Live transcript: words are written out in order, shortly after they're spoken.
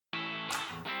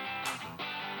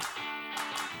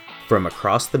From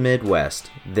across the Midwest,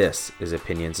 this is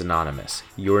Opinions Anonymous,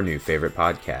 your new favorite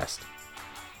podcast.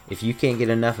 If you can't get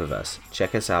enough of us,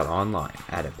 check us out online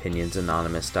at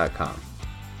opinionsanonymous.com.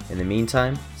 In the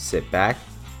meantime, sit back,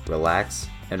 relax,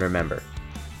 and remember,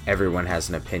 everyone has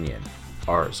an opinion.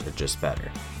 Ours are just better.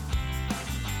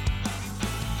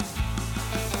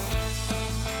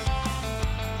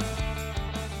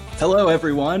 Hello,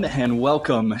 everyone, and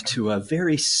welcome to a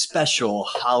very special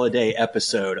holiday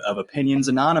episode of Opinions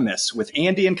Anonymous with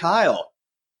Andy and Kyle.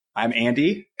 I'm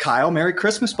Andy. Kyle, Merry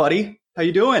Christmas, buddy. How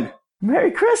you doing?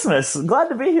 Merry Christmas. Glad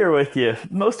to be here with you.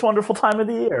 Most wonderful time of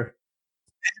the year.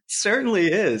 It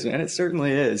certainly is, man. It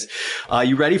certainly is.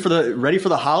 You ready for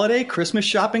the holiday? Christmas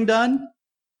shopping done?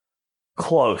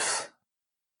 Close.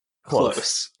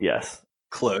 Yes.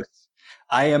 Close.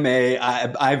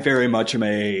 I very much am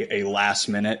a last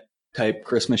minute type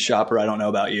Christmas shopper. I don't know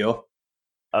about you.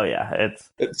 Oh yeah,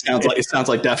 it sounds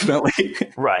like definitely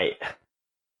right.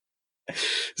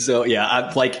 So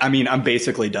yeah, I'm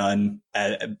basically done.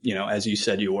 As you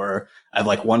said you were. I have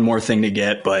like one more thing to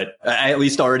get, but I at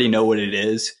least already know what it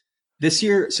is this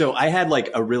year. So I had like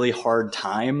a really hard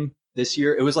time this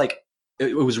year. It was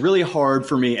really hard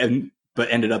for me,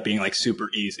 but ended up being like super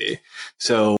easy.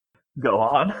 So go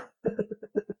on.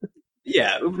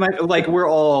 Yeah, we're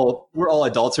all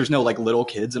adults. There's no like little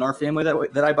kids in our family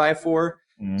that I buy for.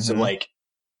 Mm-hmm. So like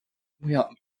we all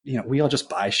just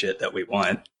buy shit that we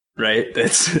want, right?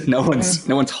 It's no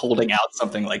one's holding out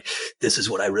something like this is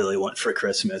what I really want for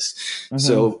Christmas. Mm-hmm.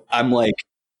 So I'm like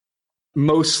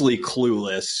mostly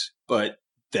clueless, but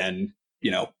then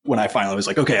when I finally was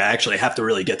like, okay, I actually have to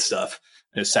really get stuff,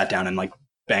 I just sat down and like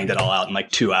banged it all out in like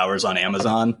 2 hours on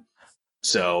Amazon.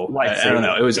 So I don't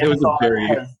know. It was a very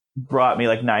brought me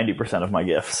like 90% of my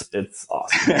gifts. It's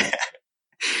awesome.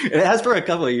 It has for a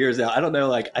couple of years now. I don't know.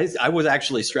 Like I was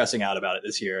actually stressing out about it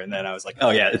this year. And then I was like,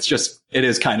 oh yeah, it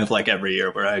is kind of like every year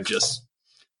where I just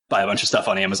buy a bunch of stuff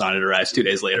on Amazon. It arrives 2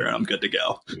 days later and I'm good to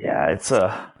go. Yeah. It's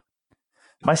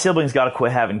my siblings got to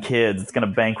quit having kids. It's going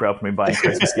to bankrupt me buying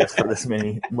Christmas gifts for this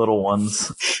many little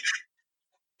ones.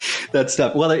 That's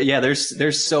tough. Well, yeah,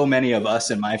 there's so many of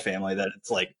us in my family that it's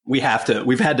like we've had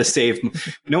to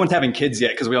save. No one's having kids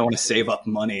yet because we all want to save up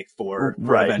money for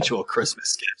eventual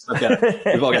Christmas gifts.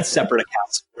 We've all got separate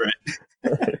accounts for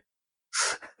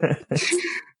it.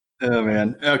 Oh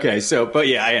man. Okay. So, but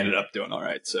yeah, I ended up doing all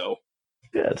right. So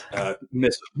good.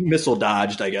 Missile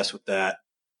dodged, I guess, with that.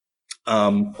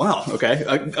 Wow. Okay.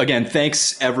 Again,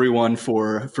 thanks everyone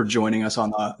for joining us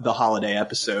on the holiday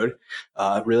episode.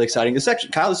 Really exciting.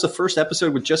 Kyle, this is the first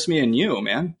episode with just me and you,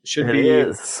 man. Should be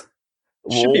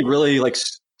really like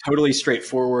totally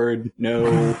straightforward.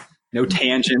 No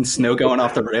tangents, no going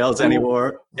off the rails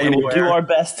anymore. We'll do our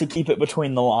best to keep it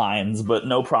between the lines, but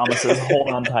no promises. Hold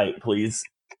on tight, please.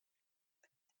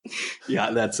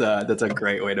 Yeah, that's a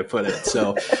great way to put it.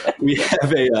 So we've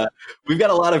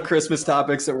got a lot of Christmas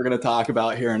topics that we're going to talk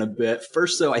about here in a bit.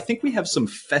 First, though, I think we have some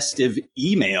festive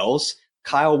emails.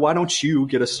 Kyle, why don't you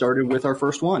get us started with our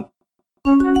first one?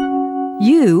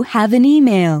 You have an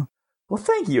email. Well,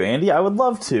 thank you, Andy. I would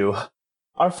love to.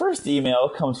 Our first email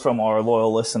comes from our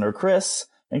loyal listener, Chris,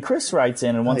 and Chris writes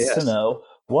in and wants to know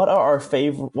what our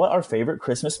favorite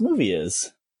Christmas movie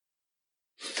is.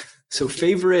 So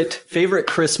favorite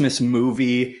Christmas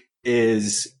movie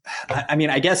is,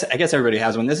 I guess everybody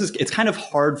has one. It's kind of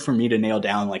hard for me to nail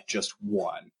down like just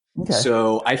one. Okay.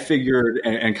 So I figured,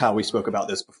 and Kyle, we spoke about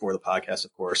this before the podcast,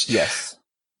 of course. Yes.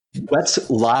 Let's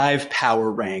live power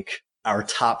rank our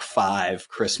top 5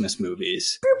 Christmas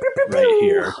movies right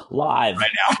here. Live.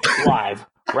 Right now. Live.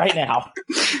 Right now.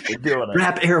 We're doing it.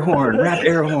 Rap air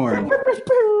horn.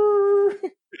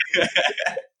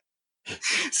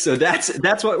 So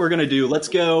that's what we're gonna do. Let's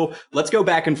go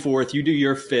back and forth. You do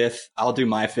your 5th, I'll do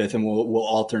my 5th, and we'll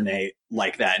alternate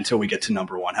like that until we get to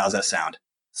number 1. How's that sound?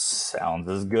 Sounds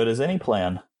as good as any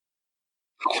plan.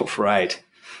 All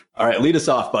right, lead us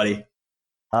off, buddy.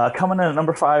 Coming in at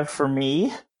number 5 for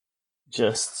me,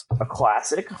 just a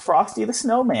classic Frosty the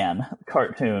Snowman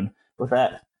cartoon with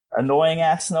that annoying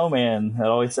ass snowman that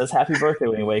always says happy birthday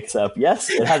when he wakes up. Yes,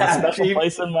 it has a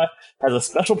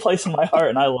special place in my heart,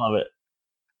 and I love it.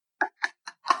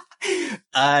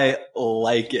 I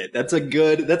like it. That's a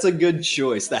good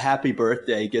choice. The happy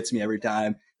birthday gets me every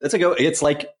time. It's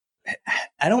like,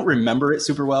 I don't remember it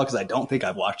super well because I don't think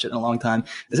I've watched it in a long time.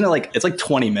 Isn't it like, it's like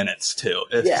 20 minutes too?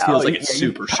 It feels like it's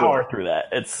super short. Power through that.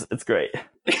 It's great.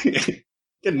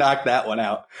 Can knock that one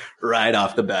out right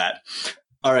off the bat.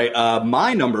 All right.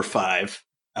 My number 5,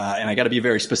 and I got to be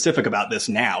very specific about this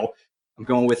now. I'm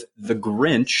going with The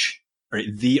Grinch, right?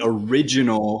 The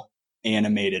original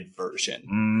animated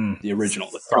version, the original,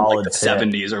 from solid like the pick.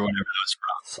 70s or whatever that was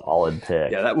from. Solid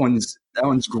pick. Yeah, that one's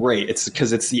great. It's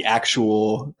because it's the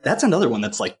actual. That's another one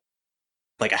that's like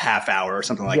a half hour or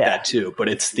something like that too. But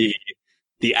it's the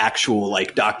actual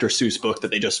like Dr. Seuss book that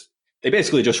they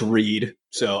basically just read.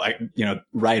 So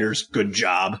writers, good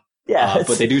job. Yeah,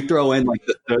 but they do throw in like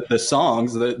the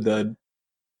songs. The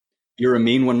You're a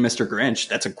Mean One, Mr. Grinch.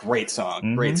 That's a great song.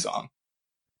 Mm-hmm. Great song.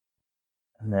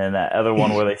 And then that other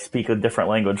one where they speak a different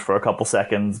language for a couple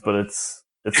seconds, but it's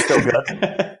still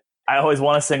good. I always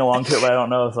want to sing along to it, but I don't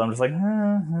know, so I'm just like,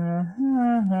 yeah,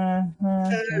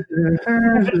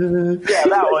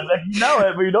 that one. Like, you know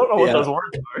it, but you don't know what those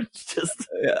words are. It's just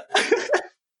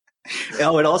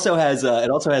Oh, it also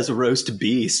has Roast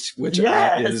Beast, which is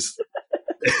I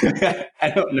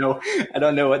don't know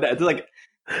what that. It's like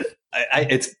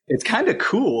it's kind of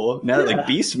cool now that like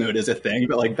Beast Mode is a thing,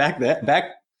 but like back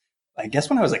I guess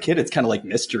when I was a kid, it's kind of like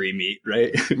mystery meat,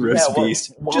 right? Roast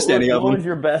Beast. Just any of them. What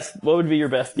would be your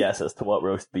best guess as to what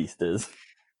Roast Beast is?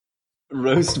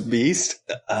 Roast Beast?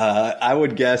 I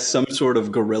would guess some sort of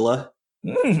gorilla.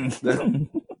 That's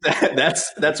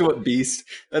what beast.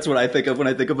 That's what I think of when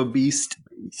I think of a beast.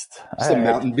 It's a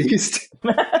mountain beast.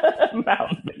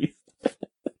 Mountain beast.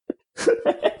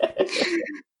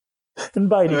 And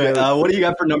biting. Right, what do you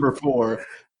got for number 4?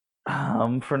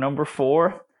 For number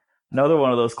 4. Another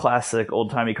one of those classic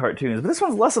old-timey cartoons. But this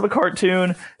one's less of a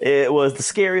cartoon. It was the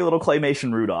scary little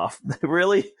claymation Rudolph. I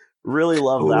really, really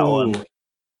love that one.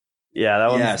 Yeah,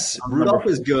 that one. Yes, Rudolph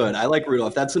is good. I like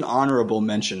Rudolph. That's an honorable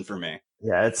mention for me.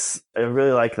 Yeah, I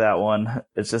really like that one.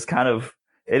 It's just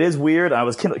it is weird. I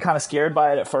was kind of scared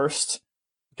by it at first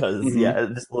because,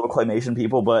 just little claymation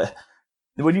people. But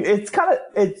it's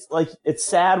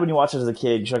sad when you watch it as a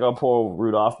kid. You're like, oh, poor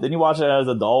Rudolph. Then you watch it as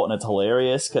an adult, and it's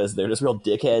hilarious because they're just real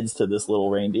dickheads to this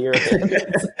little reindeer.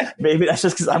 Maybe that's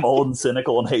just because I'm old and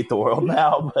cynical and hate the world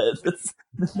now, but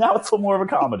now it's more of a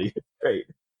comedy. It's great.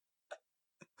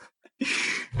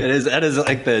 That is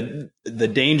like the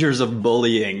dangers of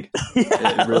bullying.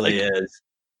 It really is.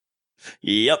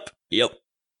 Yep.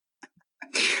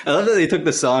 I love that they took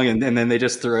the song and then they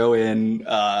just throw in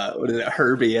what is it,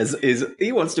 Herbie as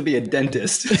he wants to be a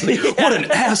dentist. It's like, what an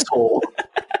asshole.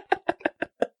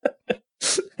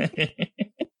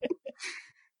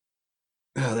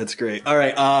 Oh, that's great. All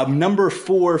right, number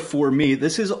 4 for me.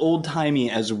 This is old timey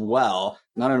as well.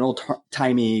 Not an old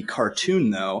timey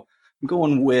cartoon though. I'm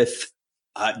going with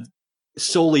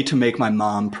solely to make my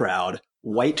mom proud.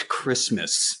 White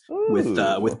Christmas.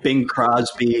 Ooh. with Bing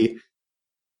Crosby.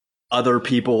 Other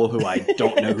people who I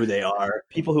don't know who they are.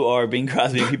 People who are Bing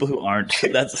Crosby and people who aren't.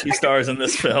 That's who stars in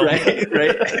this film. Right.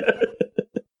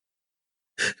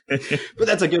 But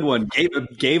that's a good one.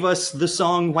 Gave us the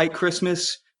song White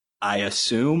Christmas. I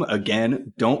assume,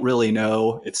 again, don't really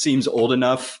know. It seems old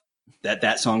enough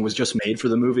that song was just made for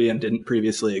the movie and didn't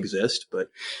previously exist. But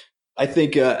I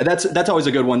think that's always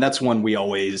a good one. That's one we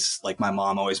always, like my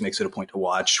mom always makes it a point to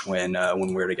watch when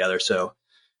we're together. So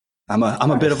I'm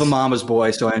a bit of a mama's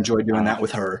boy, so I enjoy doing that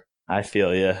with her. I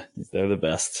feel you. They're the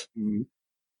best. Mm-hmm.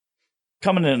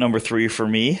 Coming in at number 3 for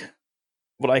me,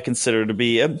 what I consider to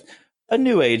be a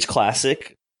new age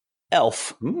classic,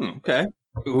 Elf. Okay.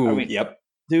 Ooh, yep.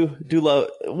 Do love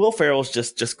Will Ferrell's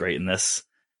just great in this,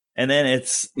 and then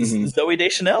it's Zooey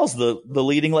Deschanel's the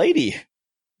leading lady,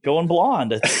 going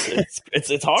blonde.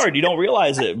 It's hard. You don't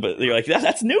realize it, but you're like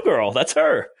that's New Girl. That's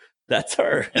her.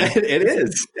 It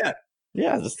is. Yeah.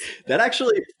 Yeah. That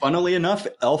actually, funnily enough,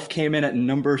 Elf came in at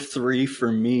number 3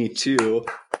 for me too.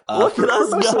 Look at us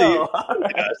go.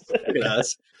 Look at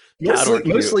us.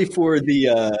 Mostly for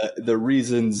the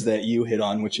reasons that you hit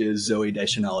on, which is Zooey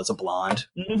Deschanel as a blonde.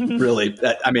 Really,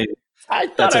 I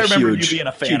thought I remember you being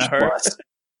a fan of her.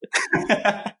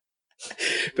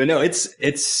 But no,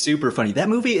 it's super funny. That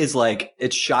movie is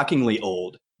it's shockingly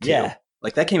old. Too. Yeah,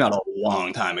 like that came out a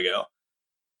long time ago.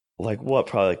 Like what?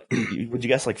 Probably would you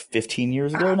guess 15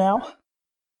 years ago now?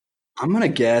 I'm gonna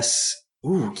guess.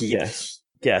 Ooh, yes.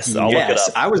 I'll look it up.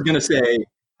 I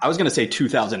was gonna say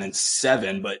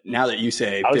 2007, but now that you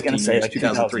say 15 years,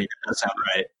 2003, that sounds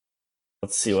right.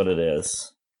 Let's see what it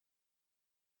is.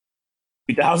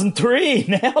 2003,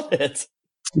 nailed it.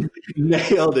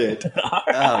 Nailed it. Right.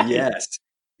 Oh yes,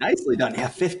 nicely done. Yeah,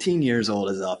 15 years old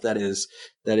is up. That is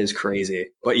crazy.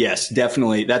 But yes,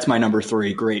 definitely, that's my number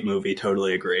 3. Great movie.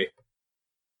 Totally agree.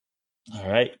 All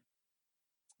right,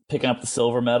 picking up the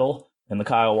silver medal in the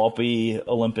Kyle Walpe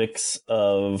Olympics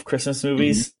of Christmas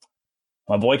movies.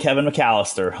 My boy Kevin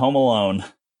McAllister, Home Alone.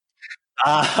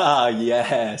 Ah,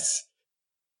 yes.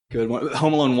 Good one.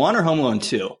 Home Alone 1 or Home Alone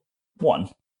 2? 1.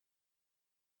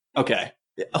 Okay.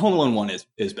 Home Alone 1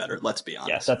 is better. Let's be honest.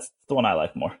 Yes, that's the one I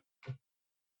like more.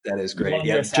 That is great.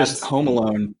 Yeah, just Home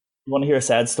Alone. You want to hear a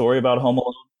sad story about Home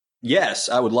Alone? Yes,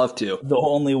 I would love to. The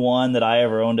only one that I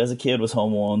ever owned as a kid was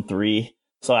Home Alone 3.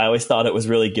 So I always thought it was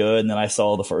really good. And then I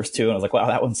saw the first two and I was like, wow,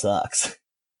 that one sucks.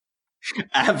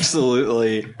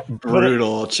 Absolutely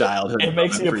brutal childhood. It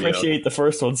makes me appreciate the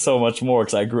first one so much more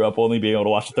because I grew up only being able to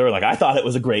watch the third. Like, I thought it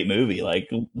was a great movie. Like,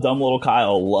 dumb little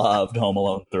Kyle loved Home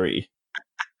Alone 3.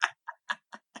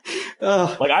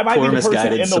 Like, I might be the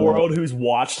person in the world who's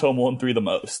watched Home Alone 3 the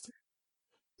most.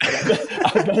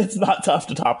 I bet it's not tough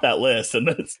to top that list, and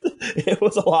it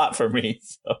was a lot for me.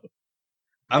 So.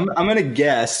 I'm going to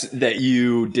guess that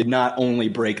you did not only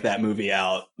break that movie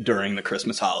out during the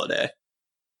Christmas holiday.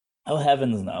 Oh,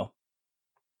 heavens no.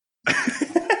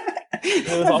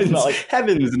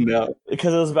 Heavens no.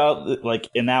 Because it was about, like,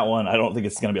 in that one, I don't think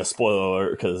it's going to be a spoiler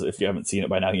alert, because if you haven't seen it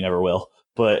by now, you never will.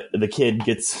 But the kid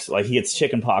gets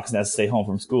chicken pox and has to stay home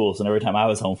from school. So every time I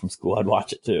was home from school, I'd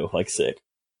watch it too, like sick.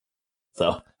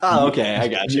 So. Oh, okay. I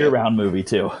got you. Year-round movie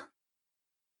too.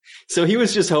 So he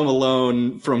was just home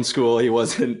alone from school. He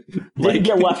wasn't didn't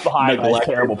get left behind by his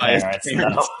terrible parents.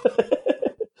 No.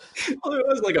 Well, it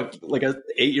was like a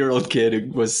 8-year-old kid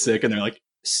who was sick, and they're like,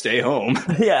 "Stay home."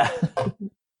 Yeah.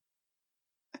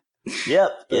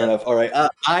 Yep. All right.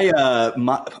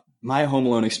 My Home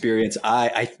Alone experience.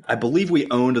 I believe we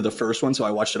owned the first one, so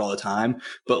I watched it all the time.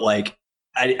 But like,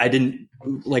 I didn't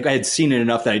like. I had seen it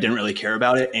enough that I didn't really care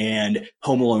about it. And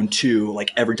Home Alone 2, like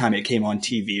every time it came on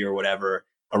TV or whatever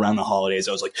around the holidays,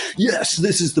 I was like, "Yes,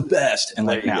 this is the best." And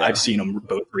like now, I've seen them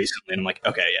both recently, and I'm like,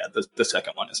 "Okay, yeah, the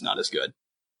second one is not as good."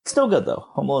 Still good though.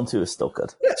 Home Alone 2 is still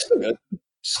good. Yeah, still good.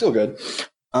 Still good.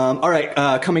 All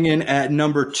right. Coming in at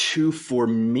number 2 for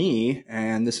me,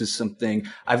 and this is something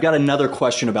I've got another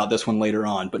question about this one later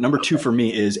on, but number 2 for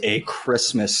me is A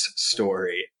Christmas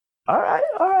Story. All right.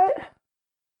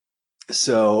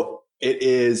 So it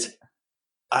is,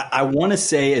 I want to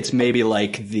say it's maybe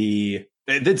like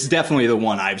it's definitely the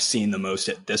one I've seen the most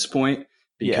at this point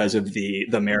because of the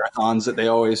marathons that they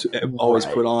always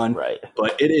put on. Right.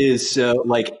 But it is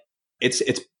like, it's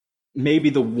maybe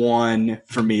the one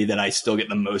for me that I still get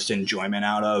the most enjoyment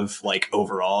out of, like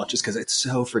overall, just because it's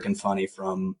so freaking funny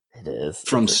from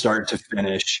start to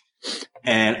finish.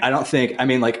 And I don't think, I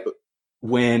mean, like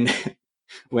when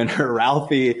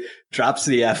Ralphie drops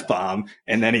the F-bomb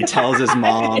and then he tells his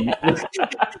mom,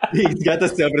 he's got the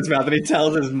soap in his mouth and he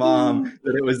tells his mom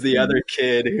that it was the other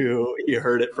kid who he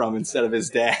heard it from instead of his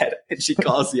dad. And she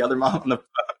calls the other mom on the phone.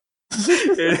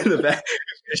 And in the back,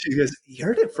 she goes, "You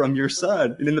heard it from your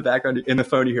son." And in the background, in the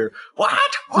phone, you hear, "What?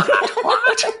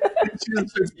 She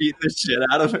just starts beating the shit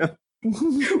out of him.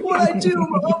 What I do,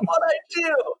 Mom? What I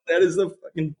do? That is the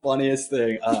fucking funniest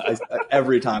thing.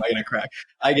 Every time I get a crack,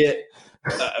 I get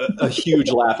a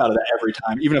huge laugh out of that every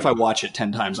time, even if I watch it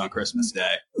 10 times on Christmas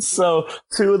Day. So,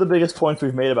 2 of the biggest points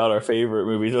we've made about our favorite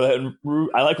movies.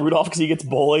 I like Rudolph because he gets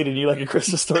bullied, and you like A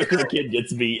Christmas Story because the kid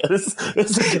gets beat. This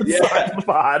is a good sign of the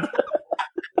pod.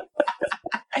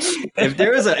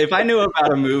 If I knew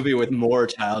about a movie with more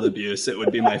child abuse, it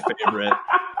would be my favorite.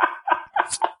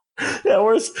 Yeah,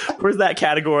 where's that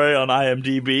category on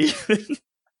IMDb?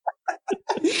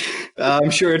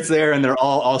 I'm sure it's there, and they're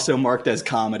all also marked as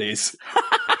comedies.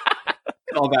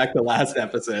 Call back to last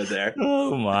episode there.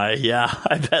 Oh my, yeah,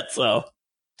 I bet so.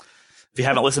 If you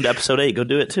haven't listened to episode 8, go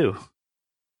do it too.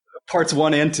 Parts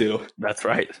 1 and 2. That's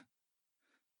right.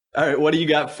 All right, what do you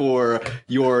got for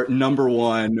your number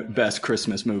 1 best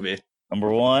Christmas movie? Number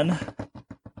 1.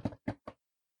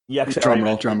 Drum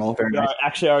roll. Very nice.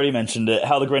 Actually, I already mentioned it.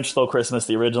 How the Grinch Stole Christmas,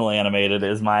 the original animated,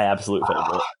 is my absolute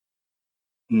favorite.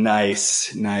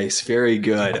 Nice. Very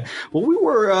good. Well,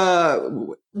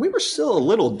 we were still a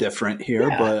little different here,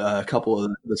 but a couple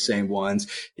of the same ones.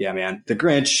 Yeah, man. The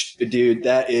Grinch, dude,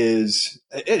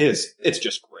 it's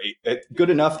just great. Good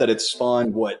enough that it's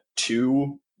spawned,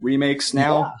 2 remakes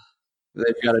now? Yeah.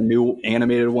 They've got a new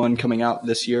animated one coming out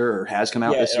this year, or has come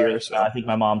out this year. So. I think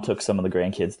my mom took some of the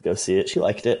grandkids to go see it. She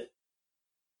liked it.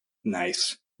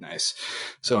 Nice.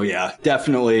 So yeah,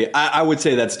 definitely. I would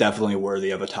say that's definitely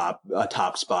worthy of a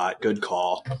top spot. Good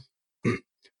call.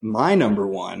 My number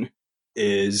 1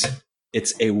 is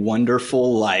It's a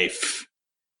Wonderful Life.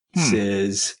 This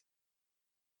is.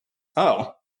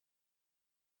 Oh.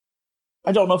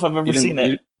 I don't know if I've ever seen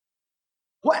it.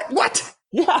 What?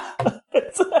 Yeah.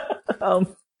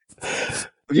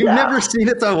 You've never seen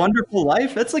It's a Wonderful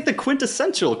Life? That's like the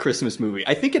quintessential Christmas movie.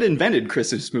 I think it invented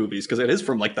Christmas movies because it is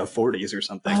from like the 40s or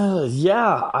something.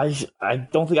 I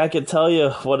don't think I can tell you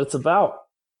what it's about.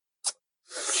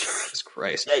 Jesus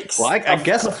Christ. Yikes. Well, I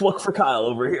guess tough look for Kyle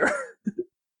over here.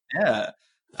 Yeah.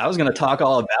 I was going to talk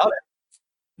all about it.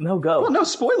 No, go. Well, no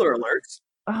spoiler alerts.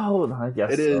 Oh, I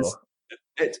guess it is.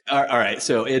 It's all right.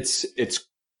 So it's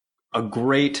a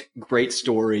great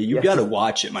story. You've got to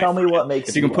watch it. Tell me what makes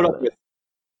if you can put up with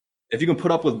if you can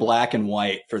put up with black and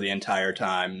white for the entire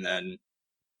time, then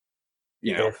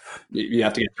you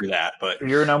have to get through that. But if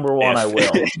you're number one, I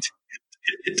will.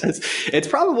 It's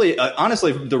probably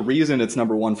honestly the reason it's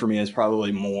number one for me is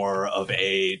probably more of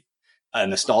a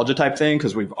nostalgia type thing,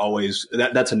 because we've always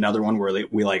that's another one where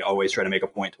we like always try to make a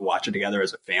point to watch it together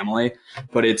as a family.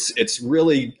 But it's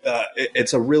really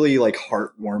it's a really like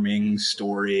heartwarming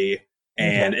story,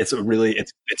 and it's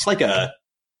like a,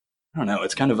 I don't know,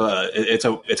 it's kind of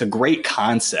it's a great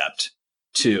concept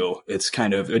too. It's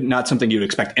kind of not something you'd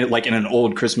expect like in an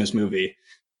old Christmas movie.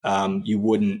 You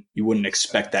wouldn't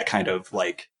expect that kind of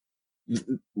like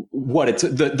what it's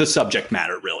the subject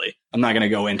matter really. I'm not going to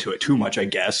go into it too much, I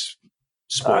guess.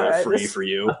 Spoiler free for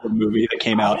you. A movie that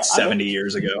came out 70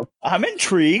 years ago. I'm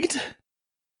intrigued.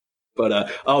 But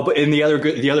the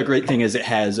other great thing is it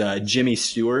has Jimmy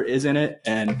Stewart is in it,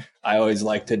 and I always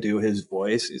like to do his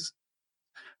voice. He's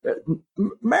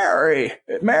Mary,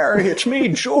 it's me,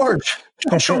 George.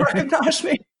 Don't you recognize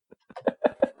me?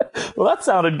 Well, that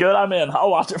sounded good. I'm in. I'll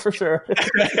watch it for sure.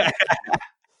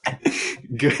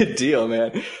 Good deal,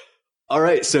 man. All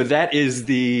right, so those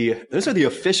are the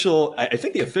official, I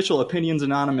think the official Opinions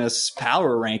Anonymous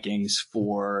power rankings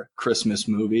for Christmas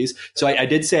movies. So I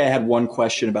did say I had one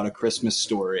question about A Christmas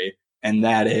Story, and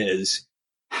that is,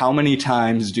 how many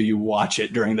times do you watch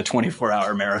it during the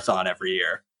 24-hour marathon every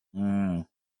year? If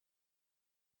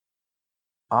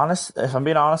I'm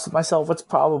being honest with myself, it's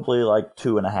probably like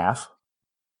 2.5.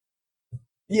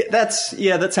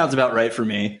 Yeah, that sounds about right for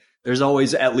me. There's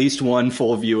always at least one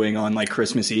full viewing on like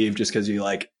Christmas Eve, just because we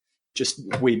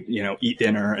eat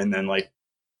dinner, and then like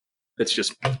it's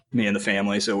just me and the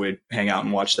family, so we'd hang out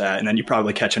and watch that, and then you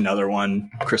probably catch another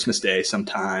one Christmas Day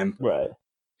sometime, right?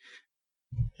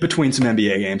 Between some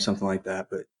NBA games, something like that.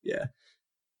 But yeah,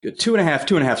 good.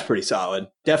 2.5 is pretty solid.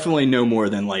 Definitely no more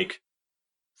than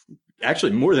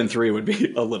actually more than 3 would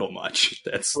be a little much.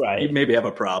 That's right. You maybe have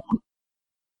a problem.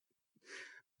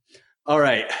 All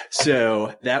right,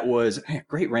 so that was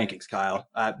great rankings, Kyle.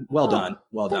 Well done.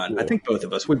 I think both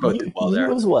of us, we both did well there.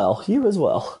 You as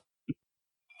well.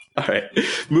 All right,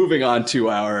 moving on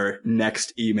to our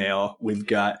next email. We've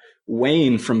got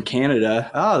Wayne from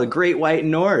Canada. Oh, the Great White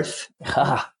North.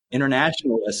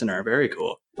 International listener. Very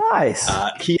cool. Nice.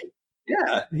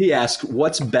 He asked,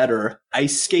 what's better,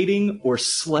 ice skating or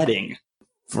sledding?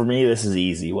 For me, this is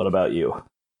easy. What about you?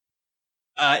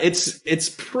 It's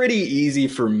pretty easy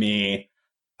for me.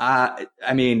 I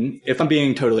mean, if I'm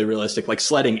being totally realistic, like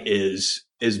sledding is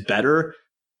better,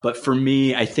 but for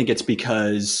me, I think it's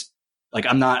because like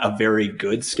I'm not a very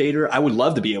good skater. I would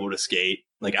love to be able to skate.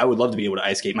 Like I would love to be able to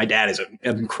ice skate. My dad is an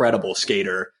incredible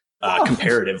skater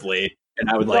comparatively, and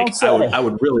I would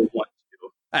really want to.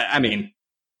 I mean,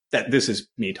 that this is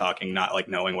me talking, not like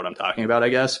knowing what I'm talking about, I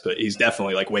guess, but he's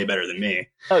definitely like way better than me.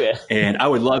 Okay. And I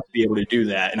would love to be able to do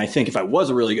that. And I think if I was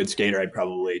a really good skater, I'd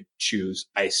probably choose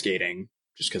ice skating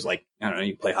just because, like, I don't know,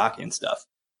 you play hockey and stuff.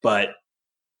 But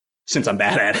since I'm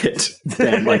bad at it,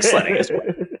 then like sledding is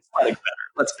better.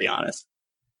 Let's be honest.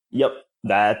 Yep.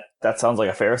 That sounds like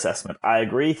a fair assessment. I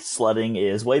agree. Sledding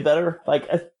is way better. Like,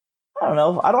 I don't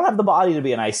know. I don't have the body to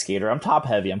be an ice skater. I'm top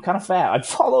heavy. I'm kind of fat. I'd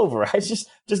fall over. I just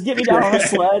get me down on a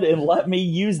sled and let me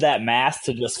use that mass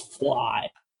to just fly.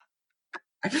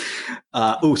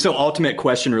 So ultimate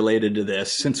question related to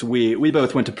this, since we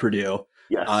both went to Purdue.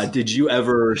 Yes. Did you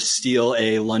ever steal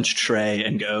a lunch tray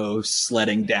and go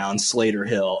sledding down Slater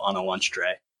Hill on a lunch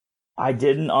tray? I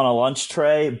didn't on a lunch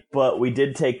tray, but we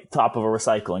did take the top of a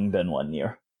recycling bin one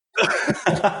year.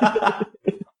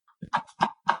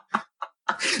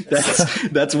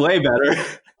 That's way better.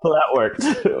 Well, that worked.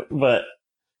 But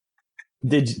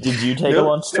did you take a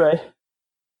lunch tray?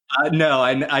 No,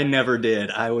 I never did.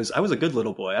 I was a good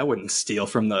little boy. I wouldn't steal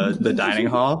from the dining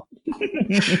hall.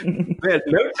 Man,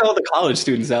 don't tell the college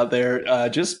students out there.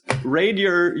 Just raid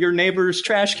your neighbor's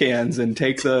trash cans and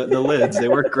take the lids. They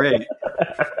work great.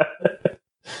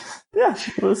 Yeah.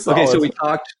 Okay, so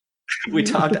we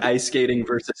talked ice skating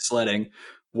versus sledding.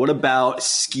 What about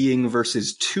skiing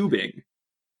versus tubing?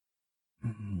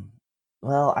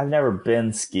 Well, I've never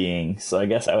been skiing, so I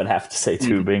guess I would have to say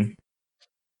tubing.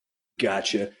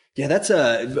 Gotcha. Yeah, that's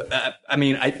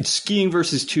skiing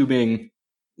versus tubing.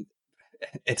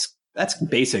 That's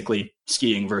basically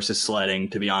skiing versus sledding,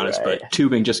 to be honest. Right. But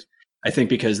tubing, just I think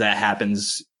because that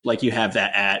happens, like you have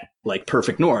that at like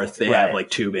Perfect North, they have like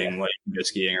tubing, like you go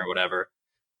skiing or whatever.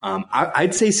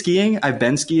 I'd say skiing. I've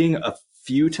been skiing a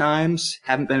few times.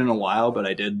 Haven't been in a while, but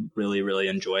I did really, really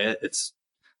enjoy it. It's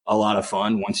a lot of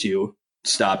fun once you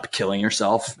stop killing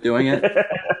yourself doing it.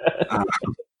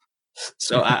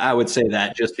 So I would say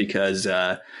that just because,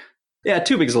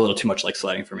 tubing is a little too much like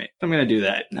sledding for me. I'm going to do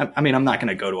that. I mean, I'm not going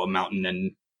to go to a mountain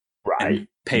and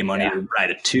pay money to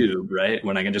ride a tube, right?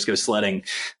 When I can just go sledding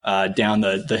down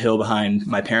the hill behind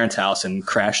my parents' house and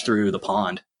crash through the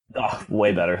pond. Oh,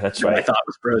 way better. That's right. I thought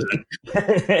was frozen.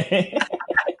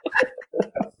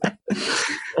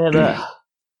 And,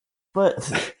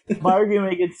 but my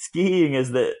argument against skiing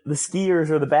is that the skiers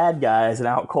are the bad guys and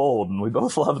Out Cold, and we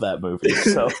both love that movie.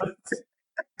 So,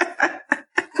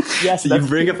 yes, you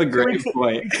bring up a great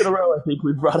point. In a row, I think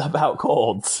we brought up Out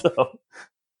Cold. So,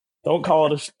 don't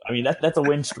call it that's a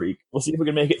win streak. We'll see if we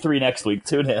can make it 3 next week.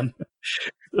 Tune in.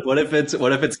 What if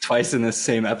it's twice in the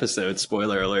same episode?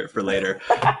 Spoiler alert for later.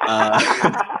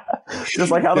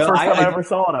 Just like how the first time I ever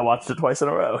saw it, I watched it twice in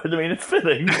a row. I mean, it's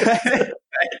fitting.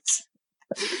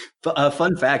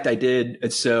 Fun fact, I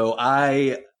did. So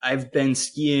I've been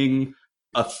skiing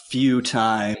a few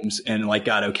times and like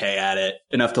got okay at it,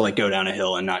 enough to like go down a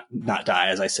hill and not die,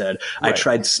 as I said. Right. I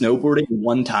tried snowboarding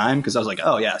one time because I was like,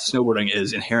 oh yeah, snowboarding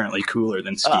is inherently cooler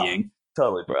than skiing. Oh,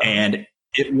 totally, bro. And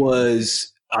it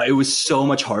was so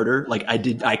much harder. Like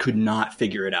I could not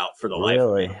figure it out for the life.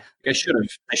 Really? Like, I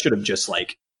should have just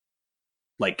like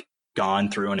gone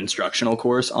through an instructional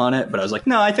course on it, but I was like,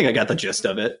 no, I think I got the gist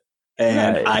of it.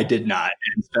 And right. I did not,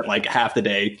 and spent like half the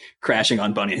day crashing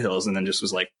on bunny hills, and then just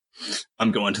was like,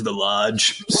 I'm going to the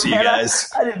lodge. See you guys.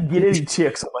 I didn't get any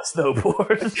chicks on my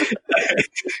snowboard.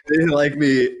 They didn't like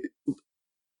me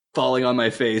falling on my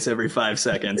face every 5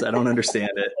 seconds. I don't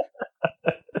understand it.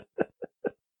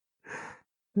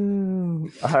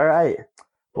 All right.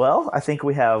 Well, I think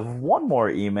we have one more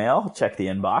email. Check the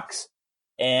inbox.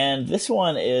 And this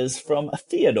one is from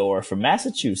Theodore from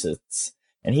Massachusetts.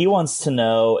 And he wants to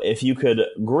know, if you could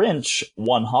Grinch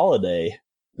one holiday,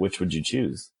 which would you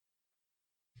choose?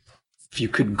 If you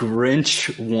could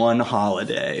Grinch one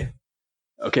holiday.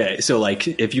 Okay, so like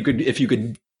if you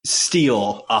could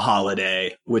steal a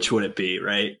holiday, which would it be,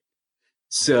 right?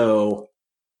 So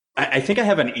I think I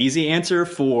have an easy answer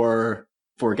for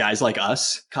guys like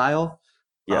us, Kyle.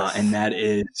 Yes. And that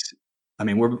is, I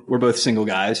mean, we're both single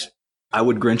guys. I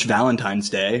would Grinch Valentine's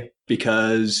Day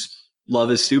because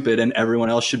love is stupid and everyone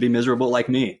else should be miserable like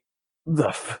me.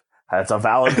 That's a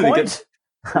valid point.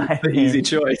 Easy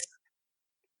choice.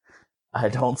 I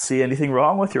don't see anything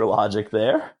wrong with your logic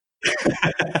there.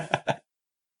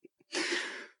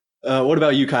 What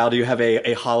about you, Kyle? Do you have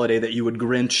a holiday that you would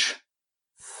Grinch?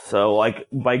 So, like,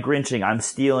 by Grinching, I'm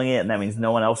stealing it, and that means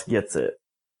no one else gets it.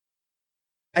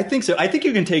 I think so. I think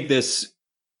you can take this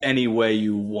any way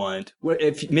you want.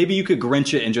 If maybe you could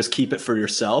Grinch it and just keep it for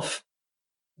yourself.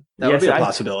 That would be a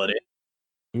possibility.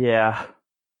 Yeah.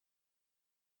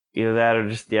 Either that or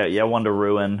just one to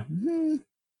ruin.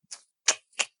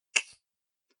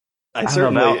 I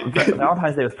certainly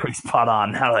Valentine's Day was pretty spot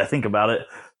on now that I think about it.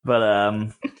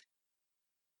 But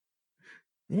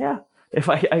yeah.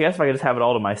 I guess if I could just have it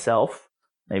all to myself,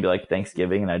 maybe like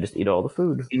Thanksgiving, and I just eat all the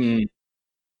food.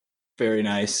 Very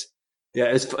nice.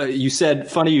 Yeah, you said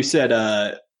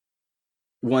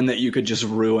one that you could just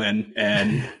ruin,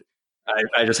 and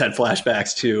I just had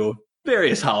flashbacks to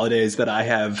various holidays that I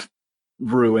have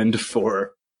ruined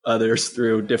for others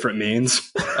through different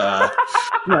means. I'm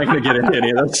not going to get into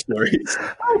any of those stories.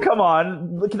 Oh, come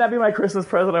on. Can that be my Christmas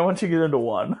present? I want you to get into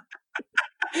one.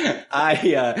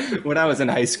 When I was in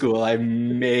high school, I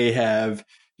may have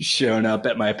shown up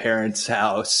at my parents'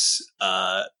 house,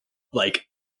 like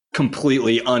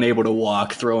completely unable to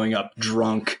walk, throwing up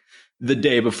drunk the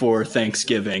day before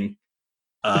Thanksgiving.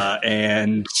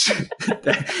 And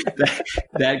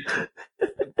that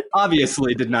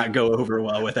obviously did not go over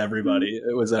well with everybody.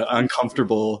 It was an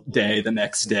uncomfortable day the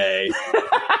next day.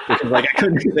 Because, like,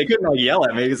 they couldn't like yell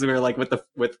at me because we were like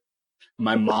with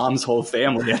my mom's whole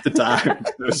family at the time.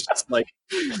 It was just like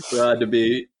we had to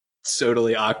be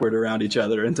totally awkward around each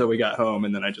other until we got home,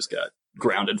 and then I just got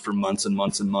grounded for months and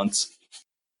months and months.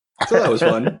 So that was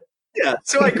fun. Yeah,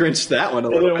 so I Grinched that one a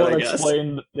little bit, I guess. They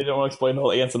didn't want to explain to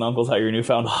all aunts and uncles how your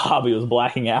newfound hobby was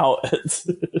blacking out.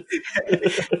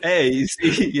 Hey,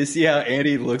 you see how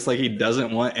Andy looks like he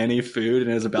doesn't want any food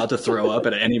and is about to throw up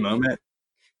at any moment?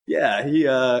 Yeah,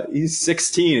 he's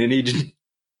 16 and he just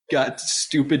got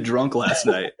stupid drunk last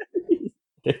night.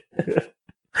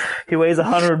 He weighs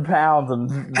 100 pounds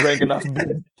and drank enough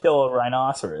to kill a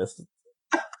rhinoceros.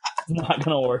 It's not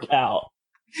going to work out.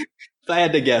 If I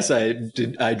had to guess, I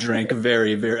drank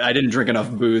very, very... I didn't drink enough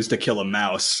booze to kill a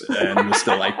mouse and was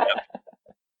still like that.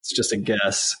 It's just a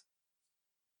guess.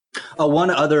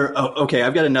 Okay,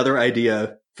 I've got another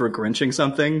idea for Grinching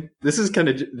something. This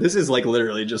is like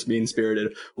literally just mean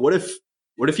spirited. What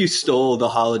if you stole the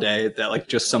holiday that like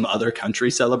just some other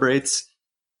country celebrates?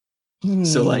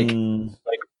 So like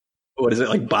what is it,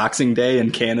 like Boxing Day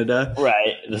in Canada?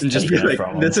 Right. Just be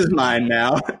like, this is mine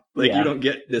now. Like, you don't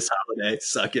get this holiday.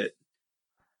 Suck it.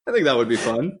 I think that would be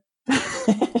fun.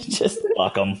 Just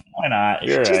fuck them. Why not?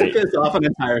 You're just right. to piss off an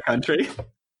entire country.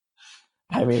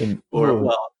 I mean,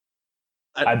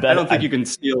 I don't think you can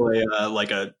steal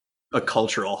a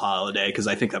cultural holiday, because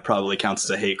I think that probably counts as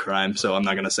a hate crime. So I'm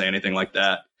not going to say anything like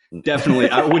that.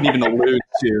 Definitely, I wouldn't even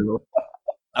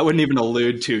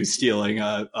allude to stealing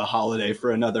a holiday for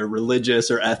another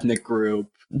religious or ethnic group.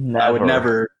 Never. I would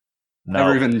never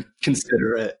even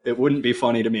consider it. It wouldn't be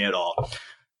funny to me at all.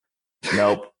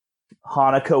 Nope.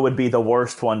 Hanukkah would be the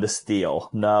worst one to steal.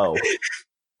 No,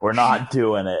 we're not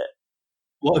doing it.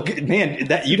 Well, man,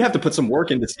 you'd have to put some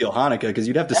work in to steal Hanukkah, because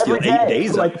you'd have to steal 8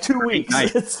 days, like 2 weeks.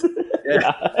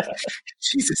 Yeah.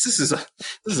 Jesus, this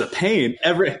is a pain.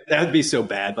 That would be so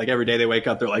bad. Like every day they wake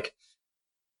up, they're like,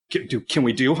 "Can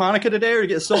we do Hanukkah today, or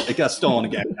get stolen?" It got stolen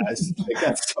again, guys.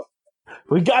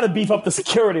 We got to beef up the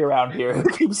security around here.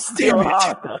 Keep stealing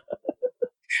Hanukkah.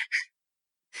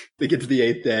 They get to the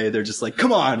 8th day, they're just like,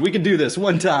 "Come on, we can do this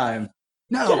one time."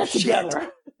 No, get it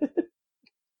together.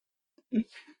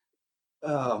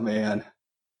 Oh man.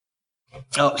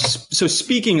 Oh, so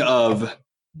speaking of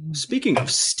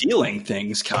stealing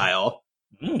things, Kyle,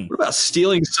 what about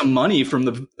stealing some money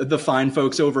from the fine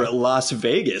folks over at Las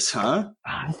Vegas, huh?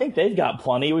 I think they've got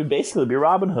plenty. We'd basically be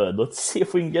Robin Hood. Let's see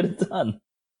if we can get it done.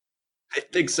 I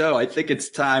think so. I think it's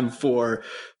time for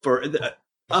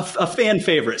a fan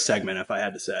favorite segment, if I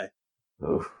had to say.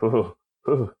 Ooh.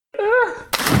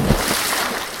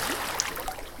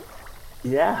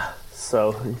 Yeah.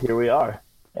 So here we are,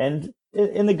 and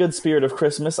in the good spirit of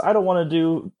Christmas, I don't want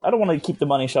to keep the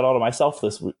money shot all to myself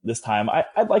this time.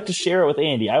 I'd like to share it with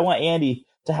Andy. I want Andy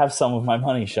to have some of my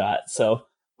money shot. So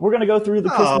we're gonna go through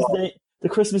the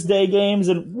Christmas Day games,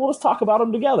 and we'll just talk about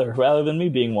them together rather than me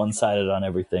being one-sided on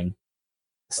everything.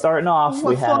 Starting off,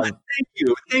 we have.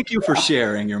 Thank you for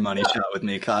sharing your money shot with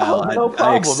me, Kyle. No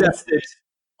problem. I accept it.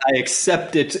 I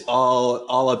accept it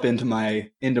all up into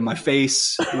my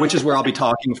face, which is where I'll be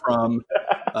talking from.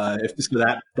 If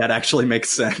that actually makes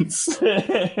sense.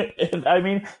 I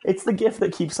mean, it's the gift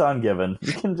that keeps on giving.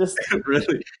 You can just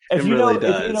really, if you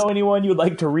know anyone you'd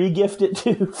like to re-gift it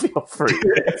to, feel free.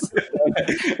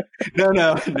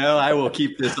 No, I will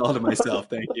keep this all to myself.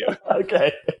 Thank you.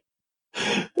 Okay.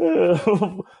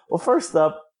 Well, first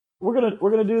up, we're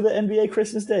gonna do the NBA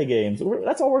Christmas Day games.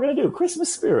 That's all we're gonna do.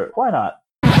 Christmas spirit. Why not?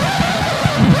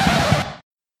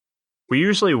 We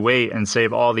usually wait and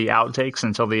save all the outtakes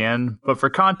until the end, but for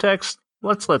context,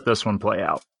 let's let this one play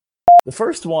out. The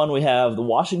first one, we have the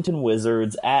Washington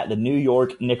Wizards at the New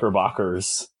York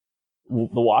Knickerbockers. The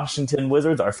Washington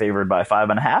Wizards are favored by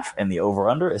 5.5, and the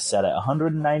over-under is set at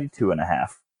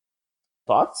 192.5.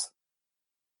 Thoughts?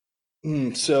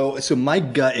 So my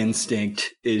gut instinct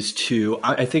is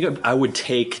I think I would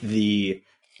take the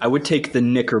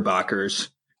Knickerbockers,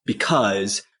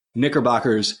 because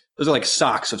Knickerbockers, those are like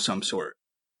socks of some sort.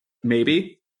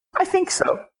 Maybe? I think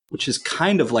so. Which is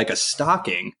kind of like a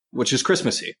stocking, which is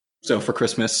Christmassy. So for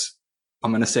Christmas,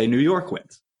 I'm going to say New York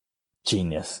wins.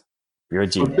 Genius. You're a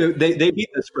genius. They beat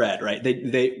the spread, right?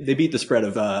 They beat the spread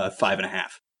of 5.5.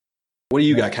 What do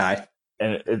you got, Kai?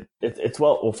 And it's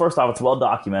well, first off, it's well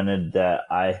documented that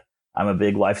I'm a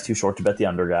big life's too short to bet the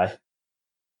under guy.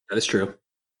 That is true.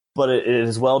 But it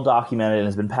is well documented and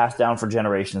has been passed down for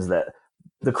generations that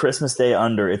the Christmas Day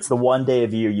under, it's the one day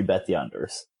of year you bet the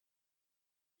unders.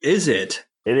 Is it?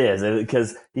 It is,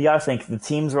 because you got to think the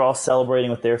teams are all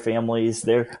celebrating with their families.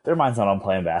 Their mind's not on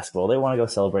playing basketball. They want to go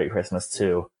celebrate Christmas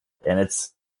too. And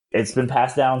it's been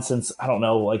passed down since, I don't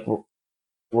know, like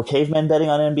were cavemen betting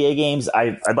on NBA games?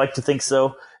 I'd like to think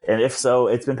so. And if so,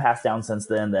 it's been passed down since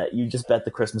then that you just bet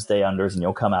the Christmas Day unders and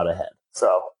you'll come out ahead.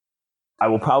 So I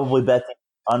will probably bet the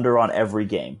under on every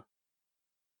game.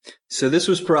 So this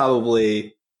was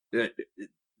probably,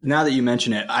 now that you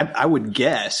mention it, I would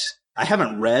guess, I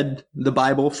haven't read the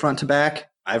Bible front to back.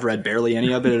 I've read barely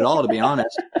any of it at all, to be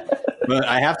honest. But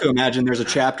I have to imagine there's a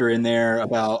chapter in there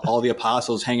about all the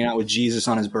apostles hanging out with Jesus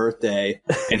on his birthday,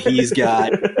 and he's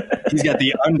got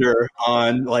the under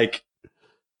on like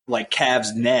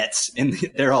Cavs Nets, and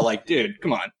they're all like, "Dude,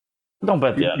 come on, don't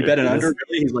bet the under. You bet an under,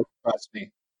 really?" He's like,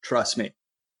 "Trust me."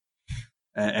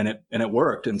 And it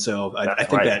worked, and so I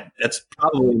think that's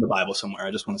probably in the Bible somewhere.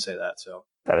 I just want to say that. So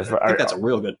that is right. I think that's a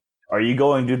real good. Are you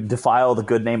going to defile the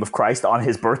good name of Christ on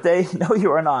his birthday? No,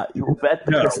 you are not. You will bet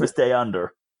the Christmas Day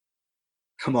under.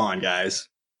 Come on, guys.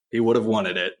 He would have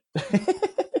wanted it.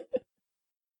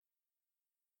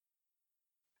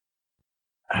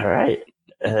 All right.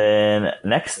 And then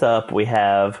next up, we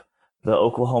have the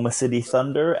Oklahoma City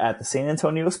Thunder at the San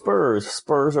Antonio Spurs.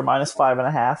 Spurs are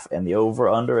 -5.5, and the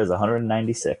over/under is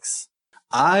 196.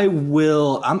 I'm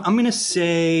going to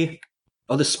say,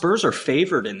 the Spurs are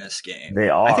favored in this game. They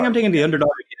are. I think I'm taking the underdog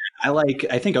again.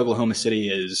 I think Oklahoma City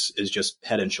is just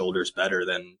head and shoulders better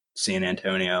than San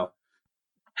Antonio.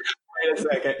 Wait a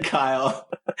second, Kyle.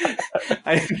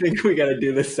 I think we got to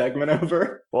do this segment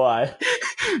over. Why?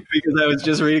 Because I was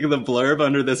just reading the blurb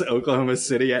under this Oklahoma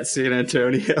City at San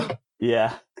Antonio.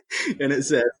 Yeah. And it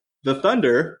says, the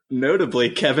Thunder, notably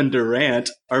Kevin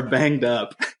Durant, are banged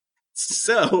up.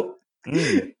 So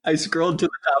I scrolled to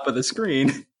the top of the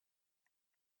screen.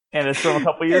 And it's from a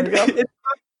couple years ago? It's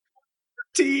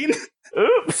 13.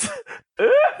 Oops.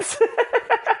 Oops.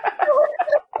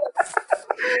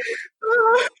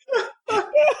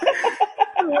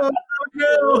 Oh,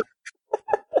 no.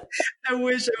 I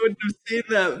wish I would have seen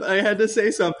that. I had to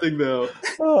say something, though.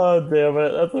 Oh, damn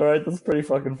it. That's all right. That's pretty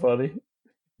fucking funny.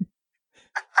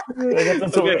 I guess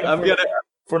that's Okay,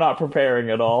 for not preparing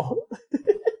at all.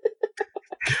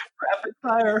 rapid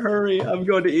fire, hurry. I'm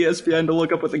going to ESPN to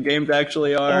look up what the games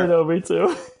actually I are. know, me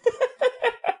too.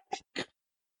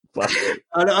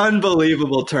 An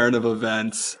unbelievable turn of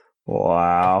events.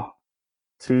 Wow.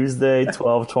 Tuesday,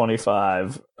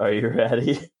 12:25. Are you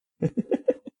ready?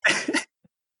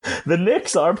 The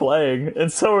Knicks are playing,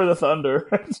 and so are the Thunder.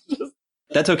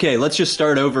 That's okay. Let's just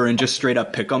start over and just straight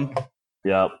up pick them.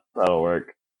 Yep, that'll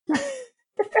work. That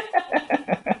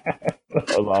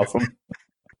was awesome.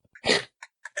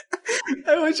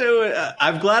 I wish I would.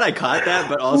 I'm glad I caught that,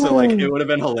 but also like it would have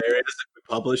been hilarious if we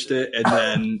published it and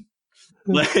then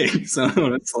like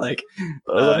someone was like,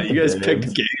 "You guys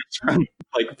picked games from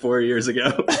like 4 years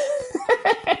ago."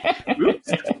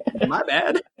 Oops, my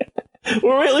bad.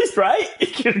 Were we at least right?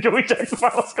 Can we check the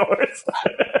final scores?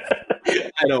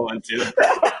 I don't want to.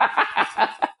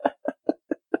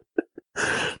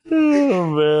 Oh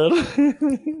man!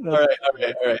 All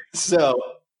right. So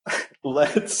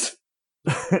let's.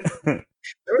 There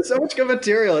was so much good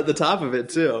material at the top of it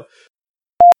too.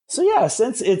 So yeah,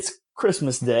 since it's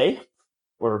Christmas Day,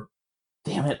 or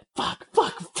damn it, fuck.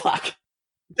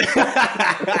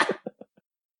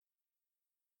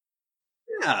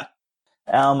 Yeah.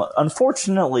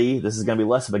 Unfortunately, this is going to be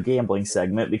less of a gambling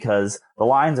segment because the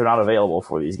lines are not available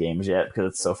for these games yet because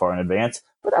it's so far in advance.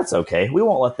 But that's okay. We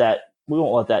won't let that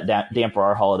damper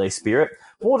our holiday spirit.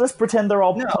 We'll just pretend they're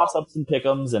all toss-ups and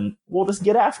pick-ems, and we'll just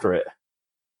get after it.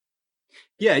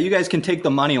 Yeah, you guys can take the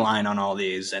money line on all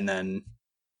these, and then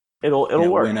it'll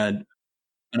work. Win an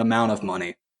amount of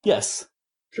money. Yes.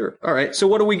 Sure. All right. So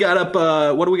what do we got up?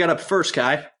 What do we got up first,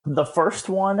 Kai? The first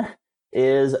one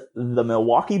is the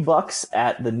Milwaukee Bucks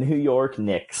at the New York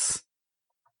Knicks.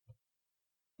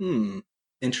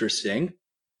 Interesting.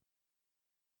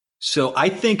 So I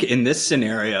think in this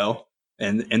scenario,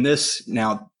 and this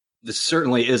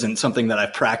certainly isn't something that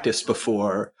I've practiced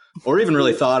before or even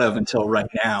really thought of until right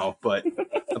now, but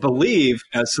I believe,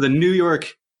 so the New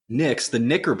York Knicks, the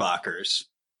Knickerbockers,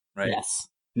 right? Yes.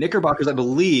 Knickerbockers, I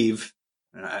believe,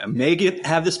 and I may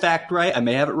have this fact right, I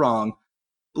may have it wrong,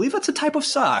 I believe that's a type of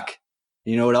sock.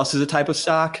 You know what else is a type of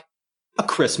sock? A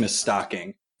Christmas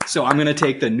stocking. So I'm going to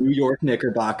take the New York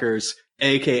Knickerbockers,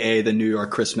 a.k.a. the New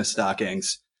York Christmas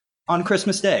stockings, on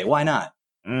Christmas Day. Why not?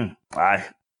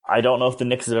 I don't know if the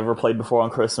Knicks have ever played before on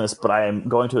Christmas, but I am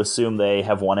going to assume they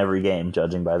have won every game,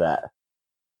 judging by that.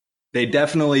 They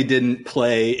definitely didn't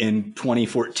play in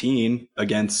 2014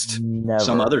 against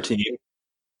some other team.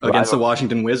 Against the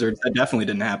Washington Wizards. That definitely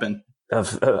didn't happen.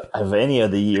 Of any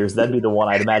of the years, that'd be the one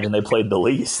I'd imagine they played the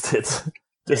least. It's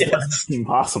just doesn't seem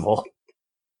possible.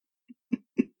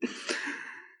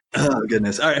 Oh,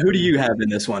 goodness. All right, who do you have in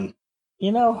this one?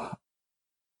 You know,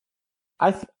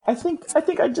 I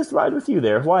think I'd just ride with you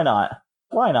there. Why not?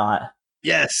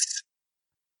 Yes.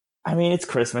 I mean, it's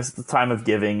Christmas. It's the time of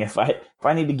giving. If I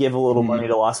need to give a little money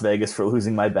to Las Vegas for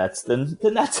losing my bets, then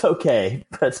that's okay.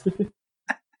 But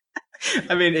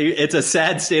I mean, it's a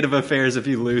sad state of affairs if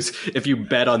you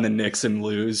bet on the Knicks and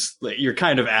lose. Like, you're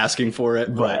kind of asking for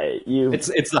it, but right,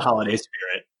 it's the holiday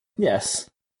spirit. Yes.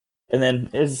 And then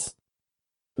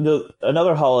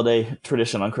another holiday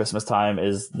tradition on Christmas time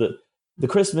is the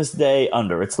Christmas Day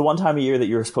under. It's the one time a year that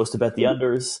you're supposed to bet the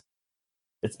unders.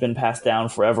 It's been passed down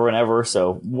forever and ever,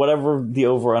 so whatever the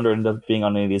over-under ends up being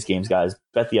on any of these games, guys,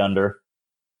 bet the under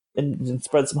and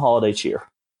spread some holiday cheer.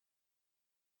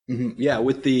 Mm-hmm. Yeah,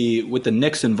 with the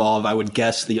Knicks involved, I would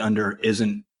guess the under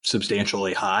isn't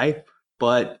substantially high,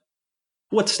 but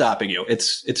What's stopping you?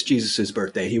 It's Jesus'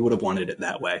 birthday. He would have wanted it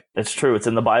that way. It's true. It's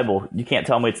in the Bible. You can't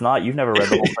tell me it's not. You've never read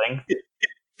the whole thing.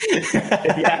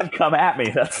 If you have, come at me.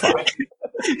 That's fine.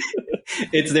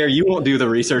 It's there. You won't do the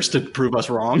research to prove us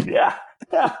wrong. Yeah.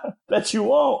 Bet you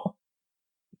won't.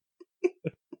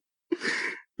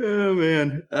 Oh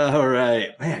man! All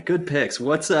right, man. Good picks.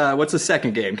 What's the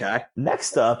second game, Kai?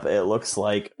 Next up, it looks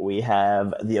like we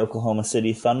have the Oklahoma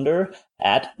City Thunder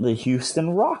at the Houston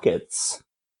Rockets.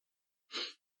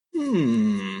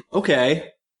 Okay.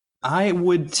 I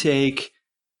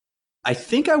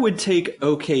think I would take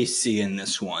OKC in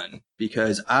this one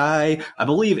because I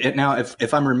believe it now.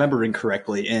 If I'm remembering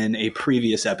correctly, in a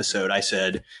previous episode, I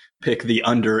said pick the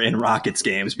under in Rockets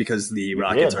games because the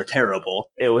Rockets are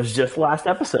terrible. It was just last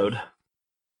episode.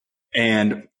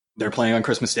 And they're playing on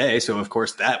Christmas Day, so of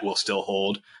course that will still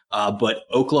hold. But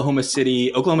Oklahoma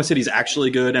City's actually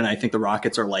good, and I think the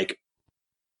Rockets are like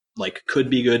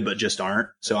could be good, but just aren't.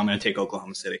 So I'm going to take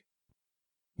Oklahoma City.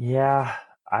 Yeah,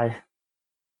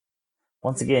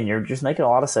 once again, you're just making a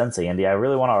lot of sense, Andy. I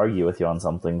really want to argue with you on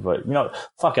something, but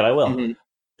fuck it, I will.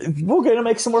 Mm-hmm. We're going to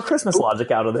make some more Christmas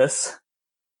logic out of this.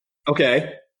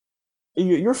 Okay.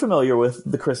 You're familiar with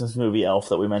the Christmas movie Elf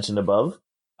that we mentioned above.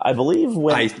 I believe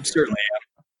I certainly am.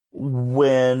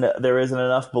 When there isn't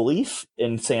enough belief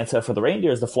in Santa for the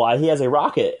reindeers to fly, he has a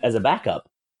rocket as a backup.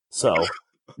 So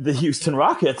the Houston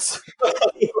Rockets.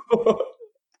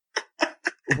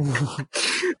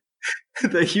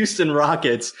 The Houston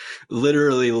Rockets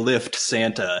literally lift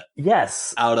Santa.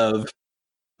 Yes. Out of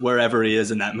wherever he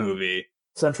is in that movie.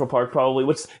 Central Park, probably,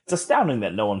 which it's astounding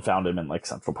that no one found him in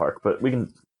Central Park, but we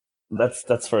can.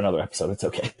 That's for another episode. It's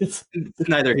okay. It's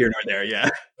neither here nor there. Yeah.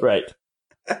 Right.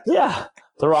 Yeah.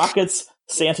 The Rockets,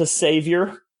 Santa's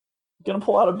savior, gonna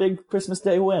pull out a big Christmas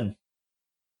Day win.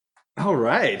 All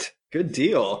right. Good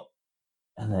deal.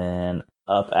 And then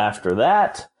up after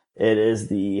that, it is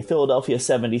the Philadelphia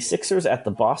 76ers at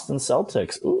the Boston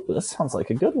Celtics. Ooh, that sounds like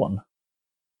a good one.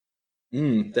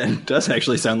 That does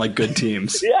actually sound like good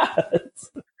teams. Yeah.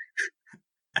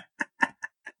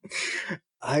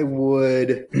 I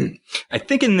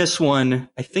think in this one,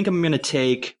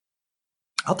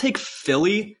 I'll take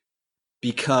Philly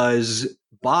because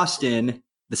Boston,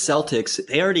 the Celtics,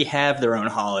 they already have their own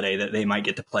holiday that they might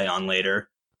get to play on later.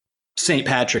 St.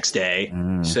 Patrick's Day.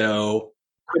 So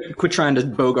quit trying to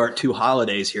bogart two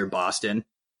holidays here, Boston.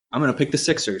 I'm going to pick the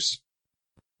Sixers.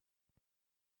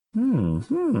 Yeah,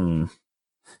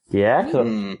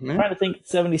 I'm trying to think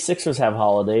 76ers have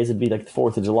holidays. It'd be like the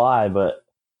 4th of July, but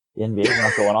the NBA's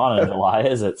not going on in July,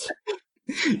 is it?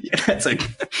 Yeah, that's a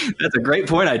great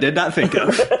point I did not think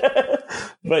of.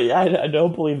 But yeah, I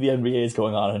don't believe the NBA is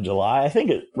going on in July. I think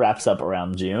it wraps up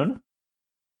around June.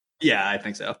 Yeah, I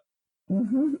think so.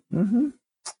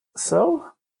 So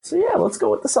yeah, let's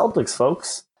go with the Celtics,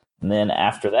 folks. And then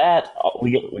after that,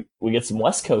 we get some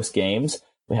West Coast games.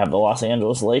 We have the Los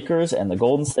Angeles Lakers and the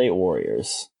Golden State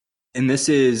Warriors. And this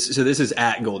is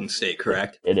at Golden State,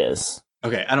 correct? It is.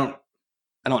 Okay, I don't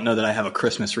know that I have a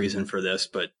Christmas reason for this,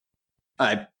 but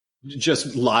I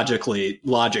just logic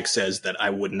says that I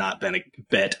would not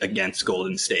bet against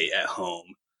Golden State at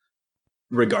home,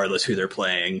 regardless who they're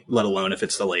playing, let alone if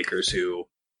it's the Lakers, who,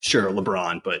 sure,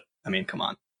 LeBron, but I mean, come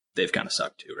on, they've kind of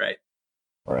sucked too, right?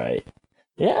 Right.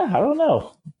 Yeah, I don't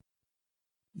know.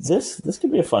 This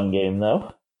could be a fun game,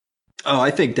 though. Oh,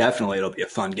 I think definitely it'll be a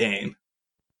fun game.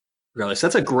 Regardless,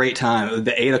 that's a great time.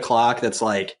 The 8 o'clock, that's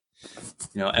like,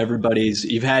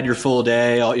 you've had your full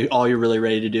day. All you're really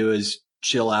ready to do is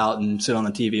chill out and sit on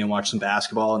the TV and watch some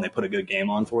basketball, and they put a good game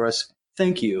on for us.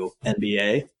 Thank you,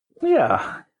 NBA.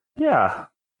 Yeah.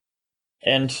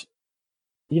 And,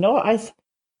 I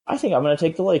think I'm going to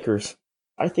take the Lakers.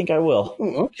 I think I will.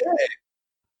 Okay.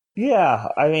 Yeah,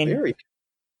 I mean, very.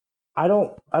 I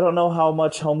don't know how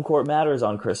much home court matters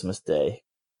on Christmas Day.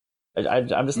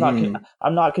 I'm just not.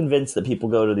 I'm not convinced that people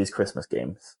go to these Christmas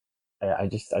games. I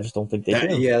just don't think they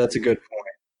do. Yeah, that's a good point.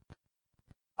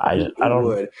 I don't.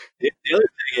 Would. The other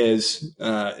thing is,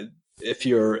 if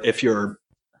your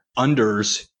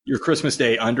unders, your Christmas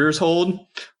Day unders hold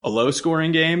a low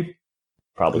scoring game,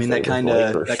 probably. I mean that kind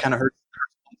of hurts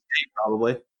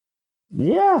probably.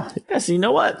 Yeah. Yes. You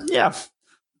know what? Yeah.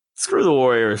 Screw the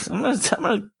Warriors. I'm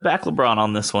gonna back LeBron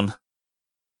on this one.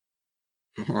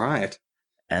 All right.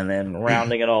 And then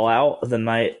rounding it all out, the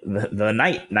night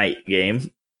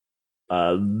game,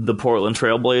 the Portland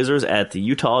Trailblazers at the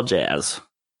Utah Jazz.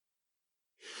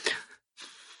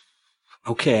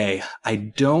 Okay,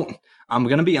 I'm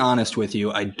going to be honest with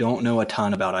you. I don't know a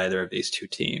ton about either of these two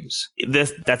teams.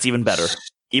 That's even better.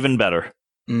 Even better.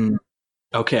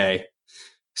 Okay.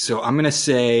 So I'm going to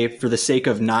say, for the sake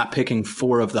of not picking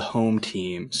 4 of the home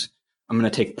teams, I'm going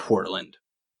to take Portland.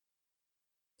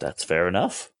 That's fair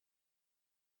enough.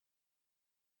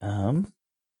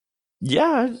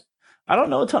 Yeah, I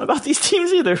don't know a ton about these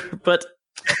teams either, but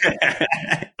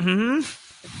do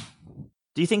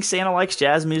you think Santa likes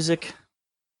jazz music?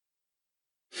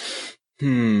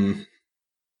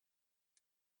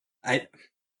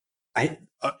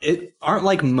 It aren't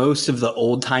like most of the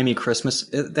old timey Christmas.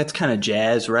 That's kind of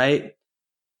jazz, right?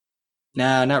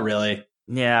 Nah, not really.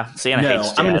 Yeah, Santa hates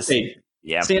jazz. I'm gonna say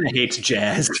Santa hates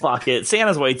jazz. Fuck it.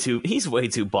 Santa's way too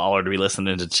baller to be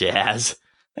listening to jazz.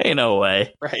 Ain't no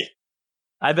way. Right.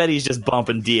 I bet he's just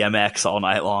bumping DMX all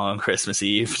night long on Christmas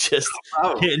Eve, just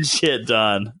getting shit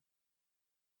done.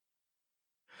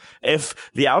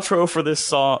 If the outro for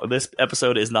this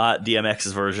episode is not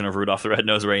DMX's version of Rudolph the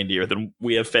Red-Nosed Reindeer, then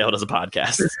we have failed as a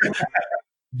podcast.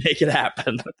 Make it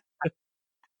happen.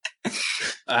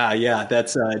 Yeah,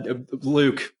 that's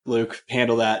Luke. Luke,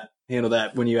 handle that. Handle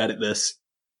that when you edit this.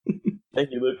 Thank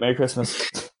you, Luke. Merry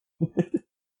Christmas.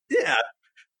 Yeah.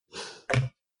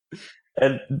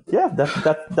 And yeah,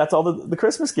 that's all the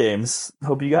Christmas games.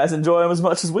 Hope you guys enjoy them as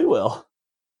much as we will.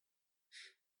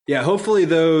 Yeah, hopefully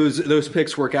those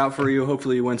picks work out for you.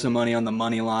 Hopefully you win some money on the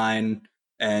money line,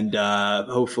 and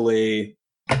hopefully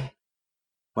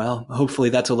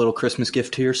that's a little Christmas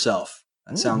gift to yourself.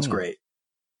 That sounds great.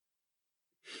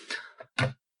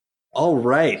 All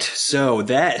right, so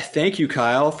thank you,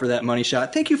 Kyle, for that money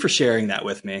shot. Thank you for sharing that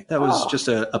with me. That was just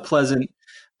a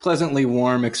pleasantly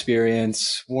warm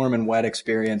experience, warm and wet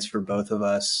experience for both of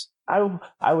us.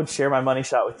 I would share my money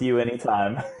shot with you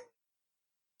anytime.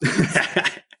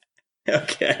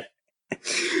 Okay.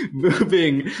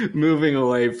 Moving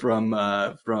away from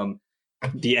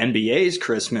the NBA's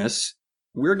Christmas,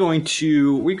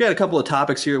 we've got a couple of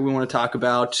topics here we want to talk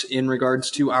about in regards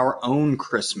to our own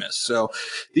Christmas. So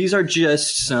these are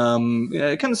just some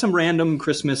random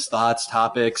Christmas thoughts,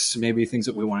 topics, maybe things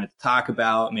that we wanted to talk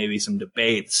about, maybe some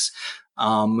debates.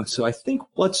 So I think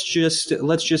let's just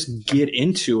get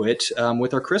into it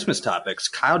with our Christmas topics.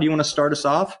 Kyle, do you want to start us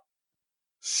off?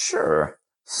 Sure.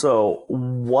 So,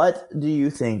 what do you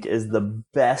think is the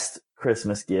best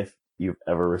Christmas gift you've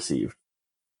ever received?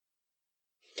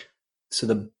 So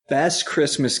the best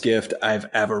Christmas gift I've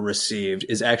ever received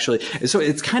is so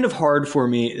it's kind of hard for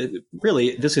me.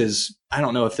 Really, I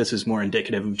don't know if this is more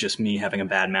indicative of just me having a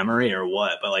bad memory or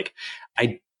what, but like,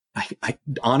 I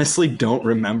honestly don't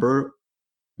remember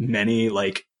many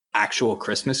like actual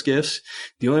Christmas gifts.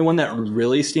 The only one that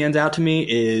really stands out to me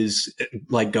is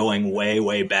like going way,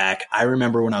 way back. I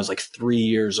remember when I was like 3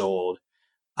 years old,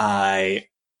 I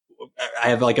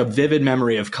have like a vivid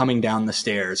memory of coming down the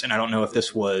stairs, and I don't know if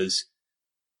this was,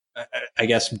 I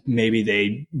guess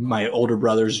maybe my older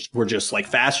brothers were just like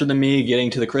faster than me getting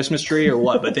to the Christmas tree or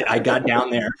what, but I got down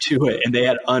there to it and they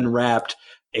had unwrapped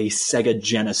a Sega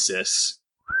Genesis.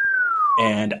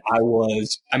 And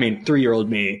 3-year-old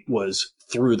me was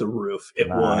through the roof. It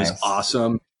was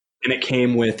awesome. And it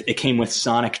came with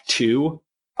Sonic 2.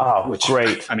 Oh, which,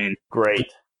 great.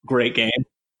 Great game,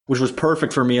 which was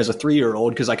perfect for me as a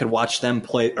 3-year-old because I could watch them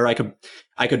play, or I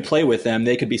could play with them.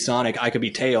 They could be Sonic, I could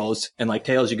be Tails, and like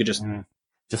Tails, you could just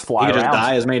fly around. Just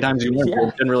die as many times as you want. Yeah.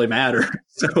 It didn't really matter.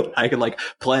 So I could like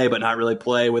play, but not really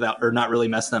play or not really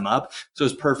mess them up. So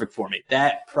it was perfect for me.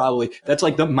 That's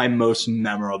like my most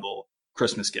memorable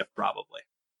Christmas gift, probably.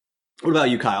 What about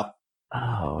you, Kyle?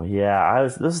 Oh yeah,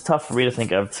 this is tough for me to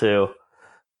think of too,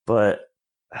 but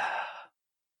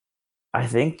I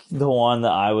think the one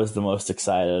that I was the most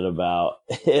excited about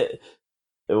it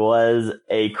was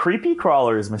a Creepy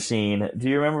Crawlers machine. Do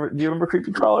you remember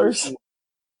Creepy Crawlers?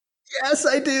 Yes,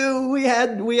 I do. We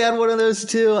had one of those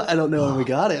too. I don't know when we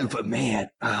got it, but man,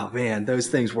 those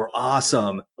things were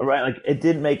awesome. Right, like it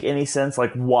didn't make any sense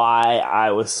like why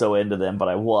I was so into them, but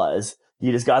I was.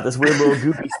 You just got this weird little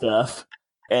goopy stuff,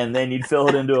 and then you'd fill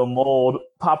it into a mold,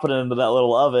 pop it into that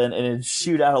little oven, and it'd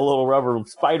shoot out a little rubber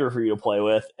spider for you to play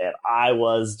with, and I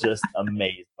was just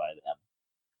amazed by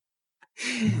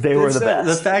them. They were the best.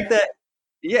 The fact that,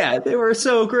 yeah, they were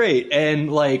so great.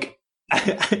 And like, I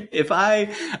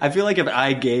feel like if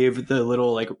I gave the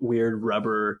little like weird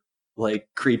rubber, like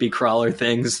creepy crawler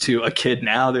things to a kid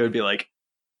now, they would be like,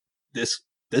 this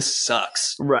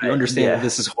sucks. Right. You understand that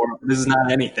this is horrible. This is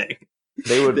not anything.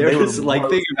 They would like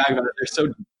thinking back about it, they're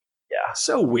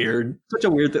so weird. Such a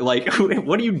weird thing. Like,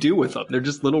 what do you do with them? They're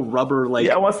just little rubber, like,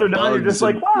 once they're done, you're just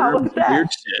like, wow, look at that. Weird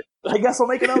shit. I guess I'll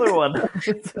make another one.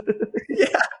 Yeah.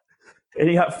 And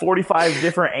you got 45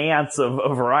 different ants of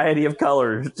a variety of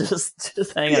colors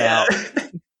just hanging out.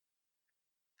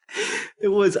 It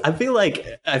was, I feel like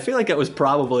that was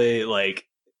probably like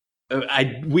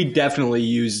we definitely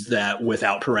used that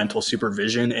without parental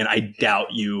supervision, and I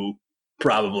doubt you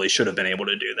probably should have been able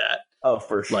to do that. Oh,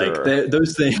 for sure. Like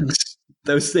those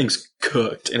things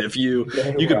cooked, and if you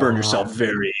could burn yourself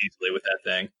very easily with that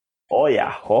thing. Oh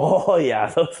yeah,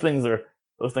 those things were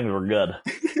good.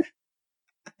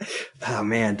 Oh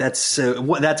man, that's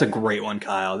a great one,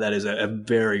 Kyle. That is a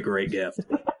very great gift.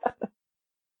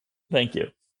 Thank you.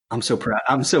 I'm so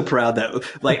proud that,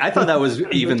 like, I thought that was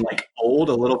even like old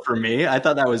a little for me. I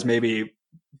thought that was maybe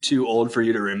too old for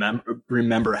you to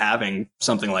remember having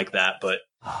something like that, but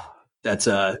that's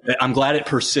I'm glad it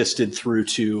persisted through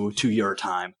to your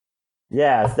time.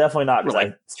 Yeah, it's definitely not because Like,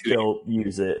 I still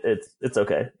use it. It's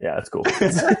okay. Yeah, it's cool.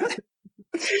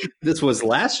 This was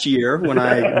last year when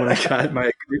I got my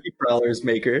creepy crawlers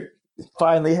maker.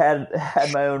 Finally had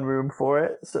my own room for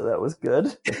it, so that was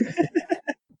good.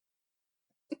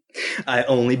 I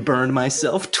only burned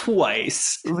myself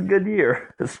twice. It was a good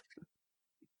year.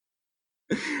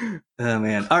 Oh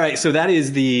man! All right, so that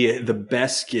is the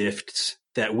best gift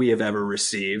that we have ever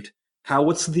received.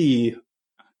 What's the?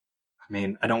 I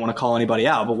mean, I don't want to call anybody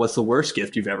out, but what's the worst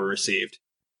gift you've ever received?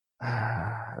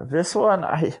 This one,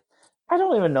 I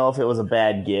don't even know if it was a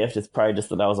bad gift. It's probably just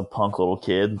that I was a punk little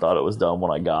kid and thought it was dumb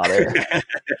when I got it.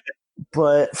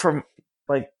 But from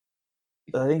like,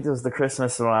 I think it was the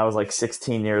Christmas when I was like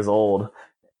 16 years old.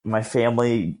 My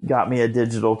family got me a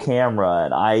digital camera,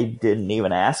 and I didn't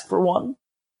even ask for one.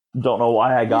 Don't know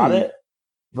why I got it,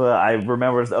 but I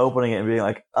remember just opening it and being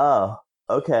like, "Oh,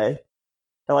 okay."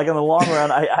 And like in the long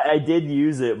run, I did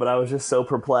use it, but I was just so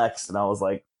perplexed, and I was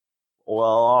like, "Well,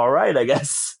 all right, I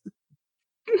guess."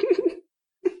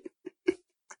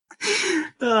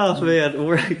 Oh man,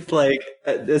 we're like,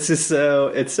 it's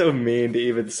so mean to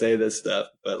even say this stuff,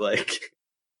 but like,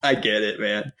 I get it,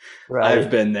 man. Right.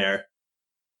 I've been there.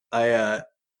 I'm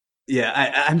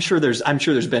sure there's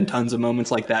been tons of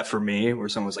moments like that for me where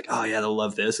someone's like, oh yeah, they'll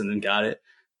love this, and then got it.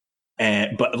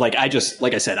 But like I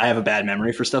said, I have a bad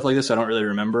memory for stuff like this, so I don't really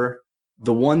remember.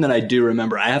 The one that I do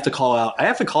remember, I have to call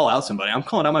out somebody. I'm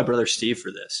calling out my brother Steve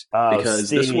for this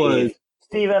because this was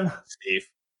Steven.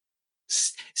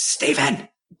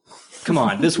 Come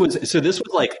on. This was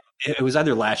like, it was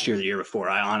either last year or the year before.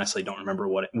 I honestly don't remember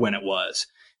when it was.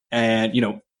 And, you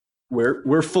know,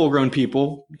 we're full grown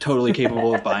people, totally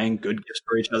capable of buying good gifts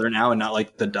for each other now, and not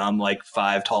like the dumb, like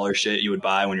 $5 shit you would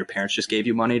buy when your parents just gave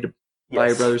you money to buy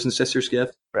your brothers and sisters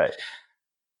gift. Right.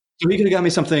 So he could have got me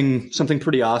something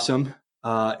pretty awesome.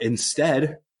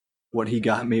 Instead, what he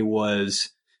got me was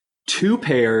 2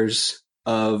 pairs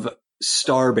of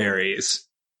Starberries.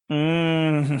 Do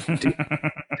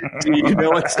you know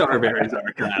what Starberries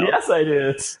are, Kyle? Yes, I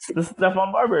do. The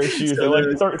Stephon Marbury shoes. They're like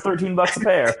 $13 a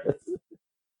pair.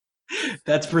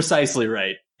 That's precisely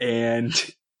right. And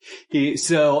there's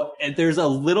a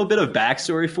little bit of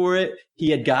backstory for it. He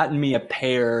had gotten me a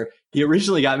pair. He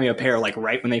originally got me a pair like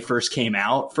right when they first came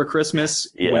out for Christmas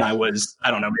when I was,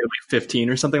 I don't know, maybe like 15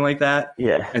 or something like that.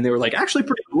 Yeah. And they were like actually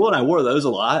pretty cool, and I wore those a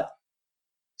lot.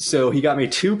 So he got me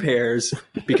 2 pairs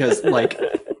because like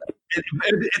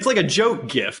it's like a joke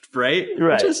gift, right?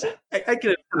 Right. I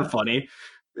get it kind of funny.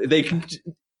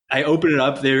 I open it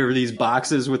up. There are these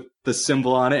boxes with the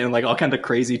symbol on it and like all kinds of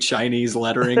crazy Chinese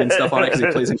lettering and stuff on it because he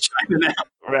plays in China now.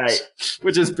 Right.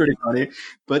 Which is pretty funny.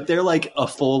 But they're like a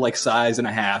full like size and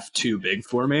a half too big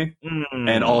for me.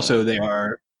 And also they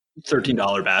are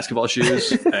 $13 basketball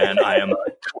shoes. And I am a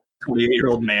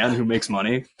 28-year-old man who makes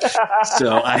money.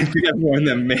 So I think I've worn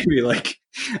them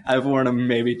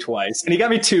maybe twice. And he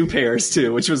got me 2 pairs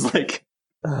too, which was like,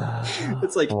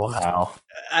 it's like, wow.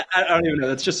 I don't even know.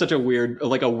 That's just such a weird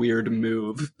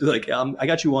move. Like, I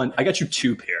got you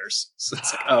 2 pairs. So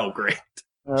it's like, oh, great.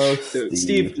 Oh, so,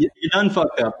 Steve, you done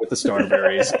fucked up with the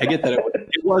Starberries. I get that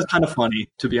it was kind of funny,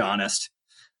 to be honest,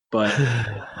 but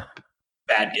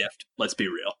bad gift. Let's be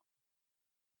real.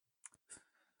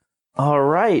 All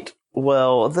right.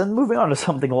 Well, then moving on to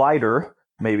something lighter.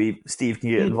 Maybe Steve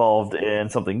can get involved in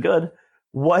something good.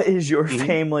 What is your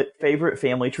favorite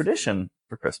family tradition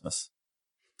for Christmas?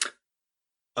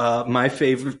 My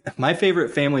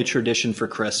favorite family tradition for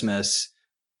Christmas.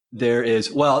 There's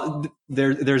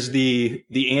the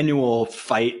annual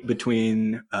fight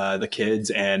between the kids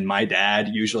and my dad,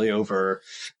 usually over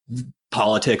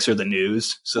politics or the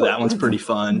news. So that one's pretty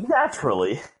fun.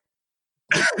 Naturally.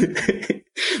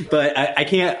 But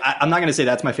I'm not going to say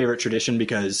that's my favorite tradition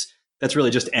because that's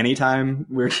really just any time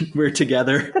we're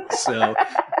together. So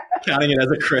counting it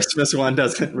as a Christmas one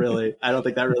I don't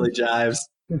think that really jives.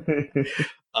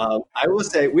 I will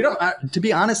say to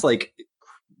be honest, like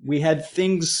we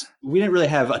didn't really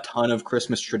have a ton of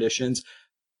Christmas traditions.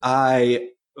 I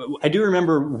I do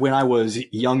remember when I was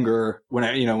younger, when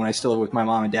I still lived with my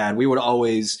mom and dad, we would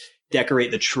always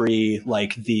decorate the tree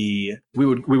we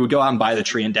would go out and buy the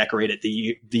tree and decorate it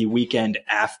the weekend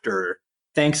after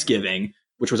Thanksgiving,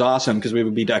 which was awesome because we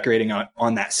would be decorating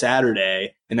on that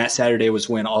Saturday, and that Saturday was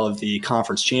when all of the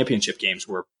conference championship games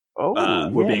were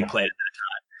being played at that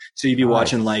time. So you'd be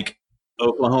watching like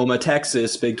Oklahoma,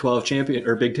 Texas, Big 12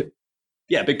 championship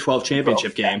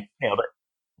game,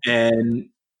 and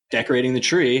decorating the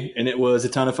tree, and it was a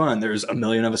ton of fun. There's a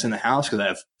million of us in the house because I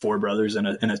have 4 brothers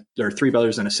or 3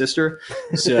 brothers and a sister.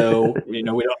 So we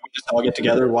just all get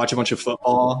together, watch a bunch of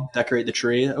football, decorate the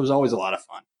tree. It was always a lot of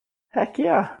fun. Heck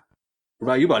yeah. What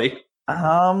about you, buddy?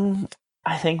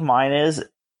 I think mine is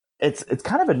it's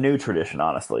kind of a new tradition,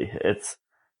 honestly. It's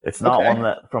not one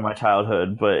that from my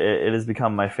childhood, but it has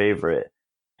become my favorite,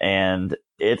 and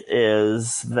it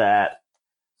is that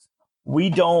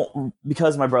we don't,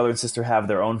 because my brother and sister have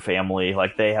their own family,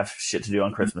 like they have shit to do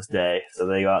on Christmas Day, so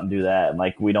they go out and do that, and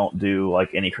like we don't do like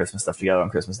any Christmas stuff together on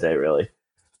Christmas Day, really.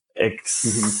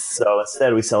 So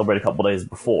instead we celebrate a couple days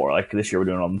before. Like this year we're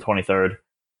doing it on the 23rd,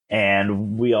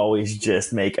 and we always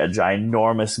just make a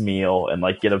ginormous meal and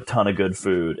like get a ton of good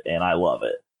food, and I love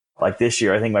it. Like this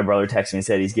year, I think my brother texted me and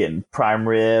said he's getting prime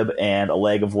rib and a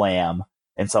leg of lamb,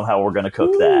 and somehow we're going to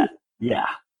cook that. Yeah.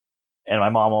 And my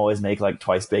mom always make like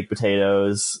twice baked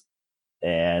potatoes,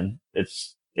 and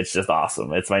it's just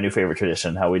awesome. It's my new favorite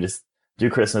tradition, how we just do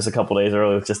Christmas a couple days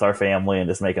early with just our family and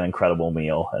just make an incredible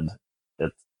meal, and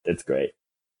it's great.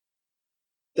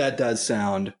 That does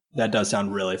sound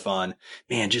really fun.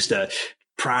 Man, just a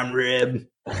prime rib,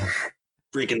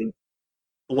 freaking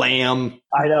lamb.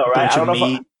 I know, right? Bunch of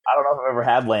meat. I don't know if I've ever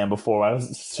had lamb before. I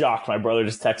was shocked. My brother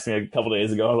just texted me a couple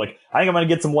days ago. I was like, I think I'm going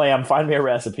to get some lamb. Find me a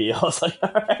recipe. I was like,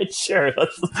 all right, sure.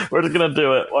 We're just going to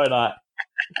do it. Why not?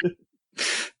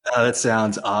 That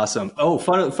sounds awesome. Oh,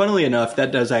 funnily enough,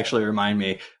 that does actually remind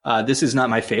me. This is not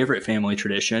my favorite family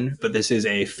tradition, but this is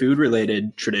a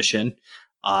food-related tradition.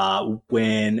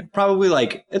 When it's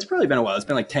probably been a while. It's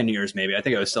been like 10 years maybe. I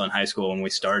think I was still in high school when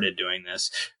we started doing this.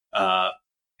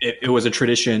 It was a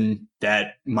tradition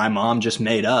that my mom just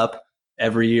made up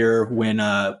every year when,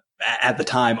 at the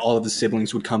time, all of the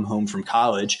siblings would come home from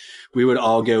college. We would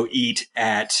all go eat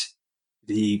at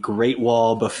the Great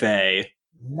Wall Buffet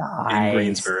in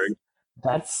Greensburg.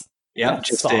 That's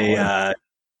just solid.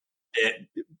 It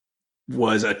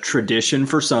was a tradition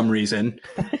for some reason.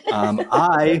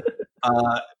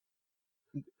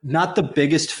 Not the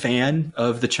biggest fan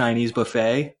of the Chinese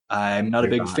buffet. I'm not a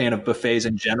big fan of buffets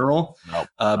in general,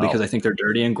 because I think they're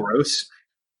dirty and gross.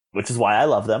 Which is why I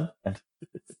love them.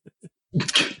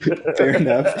 Fair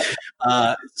enough.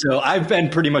 So I've been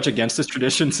pretty much against this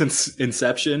tradition since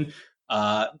inception.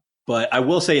 But I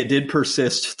will say it did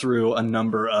persist through a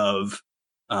number of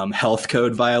health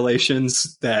code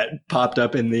violations that popped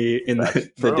up in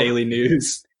the daily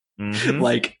news,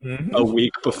 a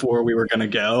week before we were going to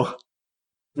go.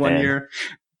 One year,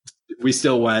 we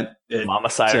still went. Mama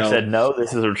Sire said, no,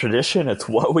 this is a tradition. It's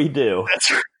what we do. That's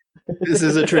right. This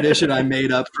is a tradition I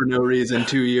made up for no reason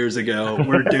 2 years ago.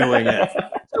 We're doing it.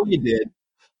 So we did.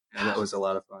 And that was a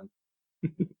lot of fun.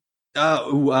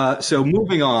 So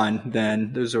moving on,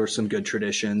 then, those are some good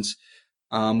traditions.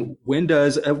 When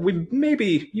does you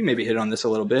maybe hit on this a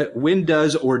little bit? When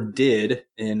does or did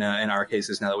in our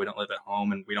cases, now that we don't live at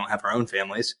home and we don't have our own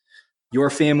families, your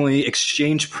family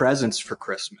exchange presents for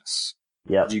Christmas?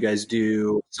 Yeah. Do you guys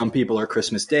do? Some people are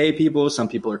Christmas Day people. Some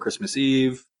people are Christmas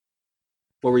Eve.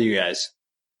 What were you guys?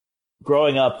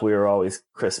 Growing up, we were always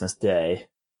Christmas Day,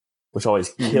 which always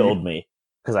killed me.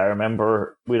 Because I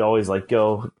remember we'd always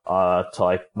go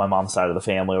to my mom's side of the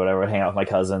family or whatever, hang out with my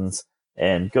cousins,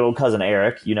 and good old cousin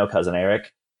Eric. You know cousin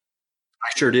Eric? I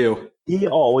sure do. He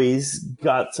always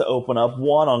got to open up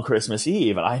one on Christmas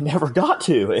Eve, and I never got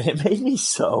to, and it made me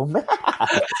so mad.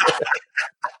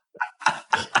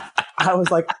 I was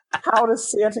like, how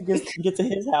does Santa get to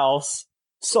his house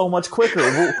so much quicker?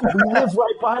 We live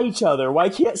right by each other. Why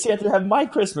can't Santa have my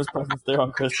Christmas presents there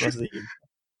on Christmas Eve?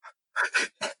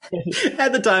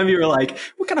 At the time, you were like,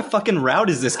 what kind of fucking route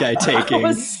is this guy taking? I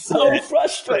was so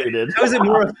frustrated. How is it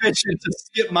more efficient to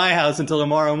skip my house until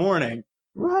tomorrow morning?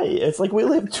 Right. It's like, we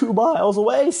live 2 miles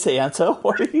away, Santa.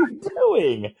 What are you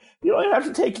doing? You don't even have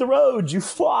to take the road. You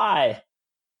fly.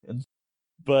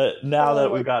 But now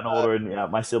that we've gotten older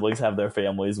and my siblings have their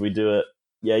families, we do it,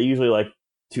 usually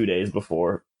 2 days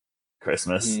before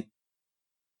Christmas.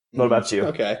 What about you?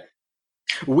 Okay.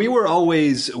 We were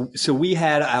always, so we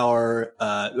had our,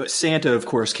 Santa, of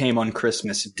course, came on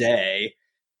Christmas Day.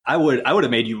 I would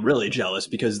have made you really jealous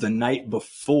because the night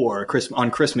before on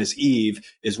Christmas Eve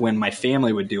is when my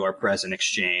family would do our present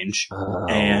exchange.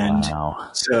 And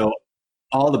so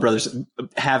all the brothers,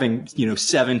 having,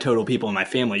 7 total people in my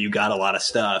family, you got a lot of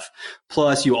stuff.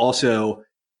 Plus you also,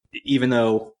 even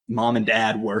though mom and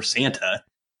dad were Santa,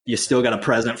 you still got a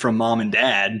present from mom and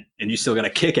dad, and you still got a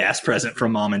kick-ass present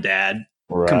from mom and dad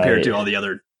compared to all the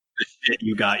other shit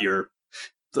you got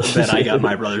that I got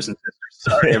my brothers and sisters.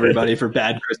 Sorry, everybody, for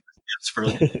bad Christmas gifts for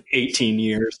 18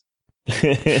 years. But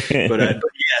yeah,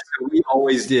 so we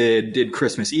always did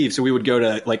Christmas Eve. So we would go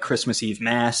to like Christmas Eve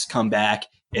mass, come back,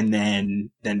 and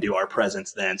then do our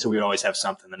presents then. So we would always have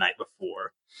something the night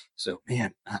before. So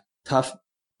man, tough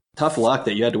luck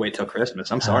that you had to wait till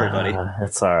Christmas. I'm sorry, buddy.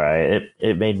 It's all right.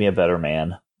 It made me a better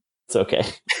man. It's okay.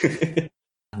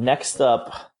 Next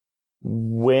up.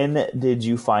 When did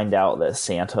you find out that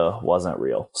Santa wasn't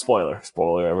real? Spoiler,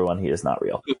 everyone, he is not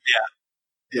real.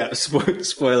 Yeah.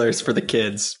 Spoilers for the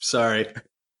kids. Sorry.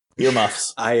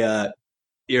 Earmuffs.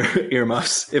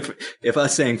 Earmuffs. If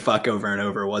us saying fuck over and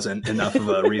over wasn't enough of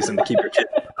a reason to keep your kids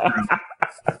in the room.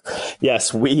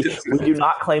 Yes, we do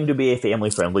not claim to be a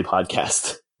family-friendly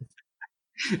podcast.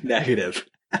 Negative.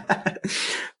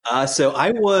 So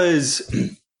I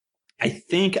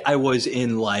think I was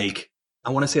in I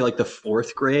want to say the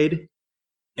 4th grade,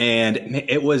 and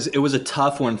it was a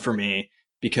tough one for me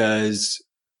because,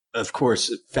 of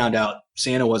course, found out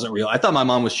Santa wasn't real. I thought my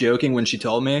mom was joking when she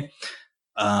told me.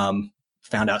 Found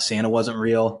out Santa wasn't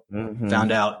real. Mm-hmm.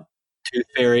 Found out Tooth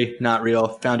Fairy not real.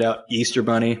 Found out Easter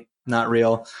Bunny not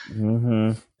real.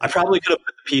 Mm-hmm. I probably could have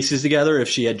put the pieces together if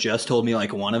she had just told me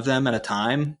one of them at a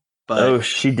time. But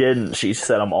she didn't. She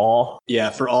said them all. Yeah,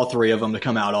 for all 3 of them to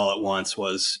come out all at once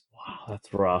was. Wow,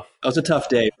 that's rough. That was a tough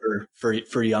day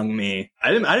for young me.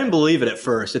 I didn't believe it at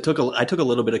first. I took a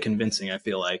little bit of convincing, I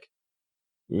feel like.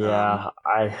 Yeah,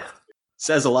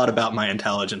 says a lot about my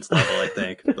intelligence level, I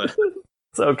think. But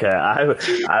it's okay. I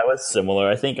was similar.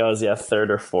 I think I was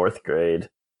 3rd or 4th grade,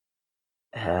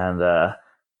 and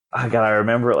I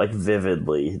remember it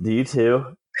vividly. Do you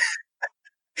too?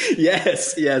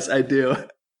 Yes, I do.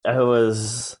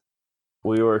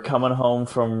 We were coming home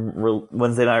from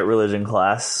Wednesday night religion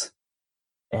class,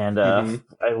 and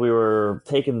we were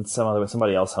taking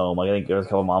somebody else home. I think there was a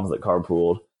couple moms that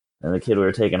carpooled, and the kid we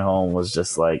were taking home was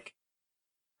just like,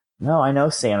 "No, I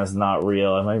know Santa's not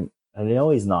real." I'm like, "I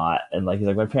know he's not." And he's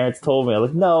like, "My parents told me." I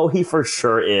was like, "No, he for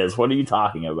sure is. What are you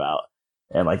talking about?"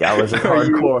 And I was just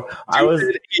hardcore. I was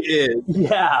like,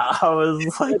 I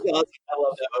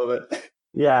love that moment.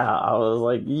 Yeah, I was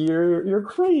like, "You're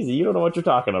crazy. You don't know what you're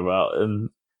talking about." And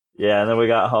yeah, and then we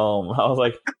got home. I was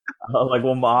like,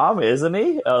 "Well, Mom, isn't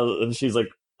he?" And she's like,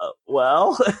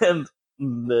 "Well," and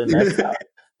then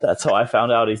that's how I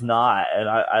found out he's not. And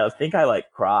I think I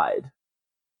cried,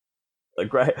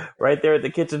 right there at the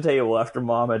kitchen table after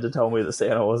Mom had to tell me that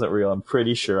Santa wasn't real. I'm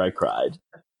pretty sure I cried.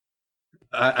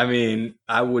 I mean,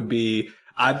 I would be.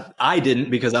 I didn't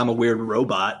because I'm a weird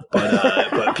robot,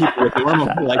 but people with normal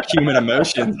human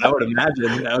emotions, I would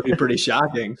imagine that would be pretty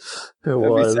shocking. It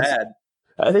was be sad.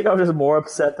 I think I was just more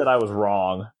upset that I was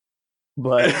wrong.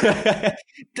 But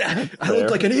I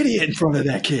look like an idiot in front of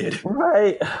that kid.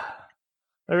 Right.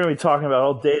 They're gonna be talking about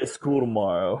all day at school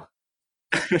tomorrow.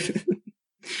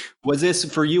 Was this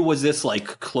for you? Was this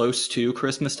close to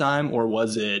Christmas time, or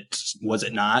was it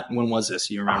not? When was this?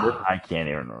 You remember? I can't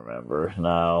even remember.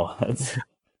 No,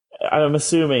 I'm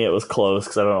assuming it was close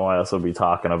because I don't know why else would be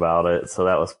talking about it. So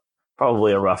that was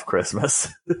probably a rough Christmas.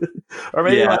 Or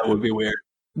maybe that would be weird.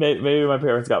 Maybe my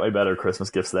parents got me better Christmas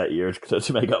gifts that year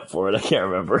to make up for it. I can't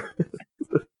remember.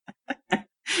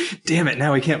 Damn it!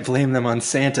 Now we can't blame them on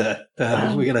Santa.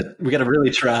 We gotta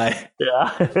really try.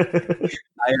 Yeah.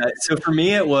 So for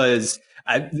me, it was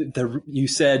you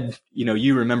said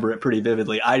you remember it pretty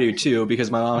vividly. I do too because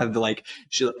my mom had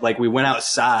we went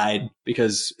outside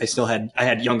because I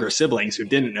had younger siblings who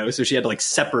didn't know, so she had to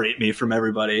separate me from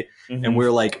everybody, and we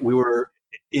were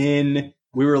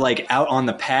out on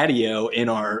the patio in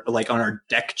our on our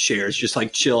deck chairs, just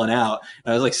chilling out.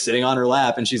 And I was sitting on her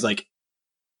lap, and she's like,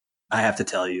 "I have to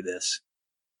tell you this.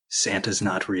 Santa's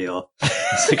not real."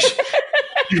 It's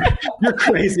you're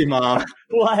crazy, Mom.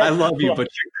 What? I love you, but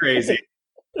you're crazy.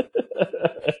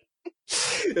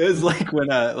 It was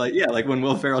when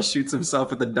Will Ferrell shoots himself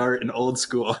with a dart in Old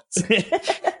School.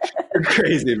 You're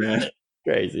crazy, man.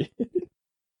 Crazy.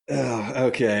 Oh,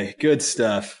 okay. Good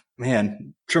stuff.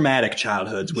 Man, traumatic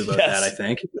childhoods we both had, I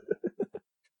think.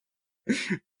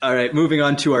 All right, moving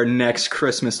on to our next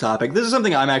Christmas topic. This is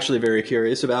something I'm actually very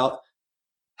curious about.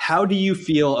 How do you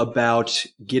feel about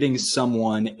getting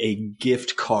someone a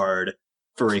gift card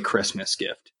for a Christmas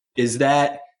gift? Is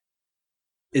that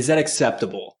is that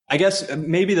acceptable? I guess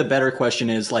maybe the better question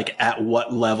is like, at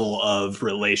what level of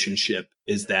relationship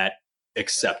is that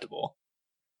acceptable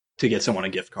to get someone a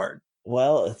gift card?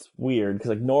 Well, it's weird because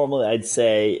like normally I'd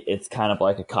say it's kind of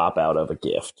like a cop out of a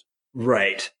gift.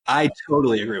 Right. I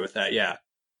totally agree with that. Yeah.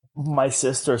 My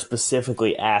sister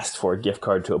specifically asked for a gift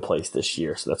card to a place this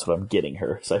year, so that's what I'm getting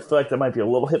her. So I feel like that might be a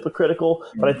little hypocritical,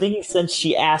 but I think since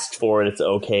she asked for it, it's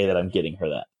okay that I'm getting her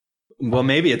that. Well,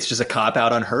 maybe it's just a cop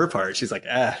out on her part. She's like,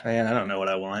 man, I don't know what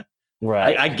I want.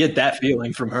 Right. I get that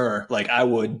feeling from her. Like I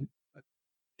would,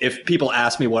 if people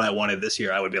asked me what I wanted this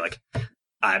year, I would be like,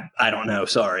 I don't know.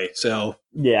 Sorry. So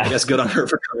yeah, I guess good on her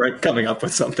for coming up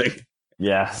with something.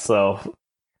 Yeah. So,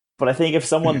 but I think if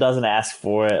someone doesn't ask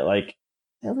for it, like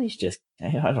at least just,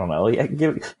 I don't know,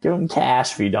 give them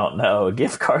cash if you don't know. A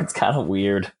gift card's kind of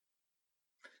weird.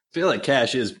 I feel like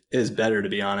cash is better, to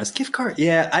be honest. Gift card,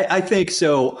 yeah, I think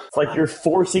so. It's like you're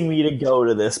forcing me to go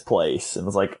to this place, and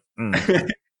it's like,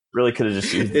 really could have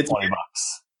just used $20.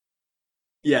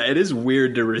 Yeah, it is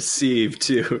weird to receive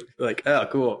too. Like, oh,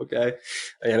 cool, okay.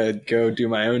 I gotta go do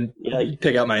my own,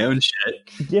 pick out my own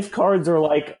shit. Gift cards are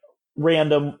like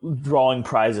random drawing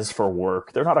prizes for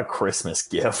work. They're not a Christmas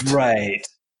gift.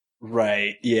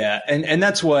 Right, yeah. And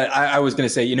that's what I was gonna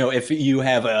say. You know, if you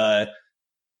have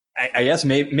I guess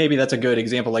maybe that's a good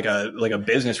example, like a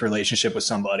business relationship with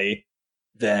somebody,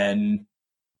 then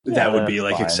that would be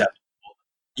like fine. Acceptable.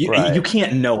 You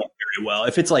can't know it very well.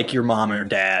 If it's like your mom or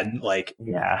dad, like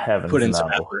put in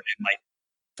some effort and like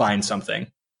find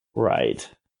something. Right.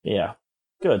 Yeah.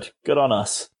 Good on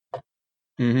us.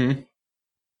 Mm-hmm.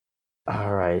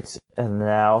 All right. And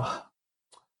now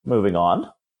moving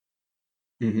on.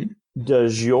 Mm-hmm.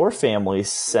 Does your family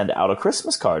send out a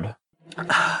Christmas card?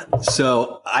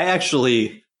 So I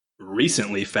actually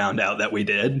recently found out that we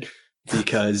did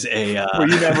because were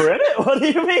you never in it? What do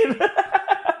you mean?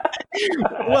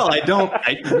 Well, I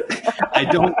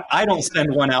don't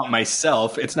send one out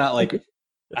myself. It's not like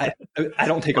I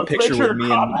don't take a picture with me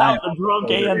and my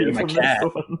drunk Andy from cat.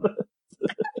 This one.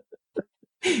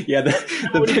 Yeah,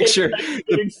 the picture.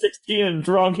 Getting 16 and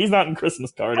drunk. He's not in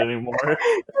Christmas card anymore.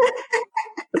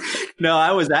 No,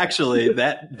 I was actually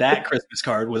that Christmas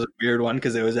card was a weird one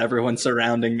because it was everyone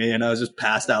surrounding me and I was just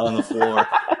passed out on the floor.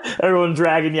 Everyone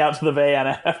dragging you out to the van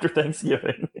after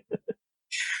Thanksgiving.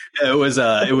 It was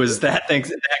that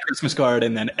Christmas card,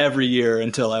 and then every year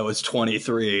until I was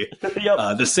 23,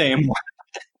 yep. The same one.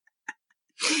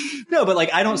 No, but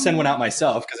like I don't send one out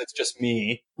myself because it's just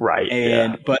me,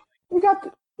 right? But you got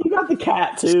the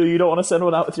cat too. You don't want to send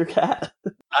one out with your cat.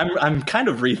 I'm kind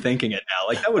of rethinking it now.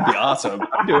 Like that would be awesome.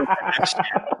 I'm doing it next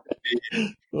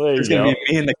year. There's gonna be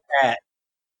me and the cat.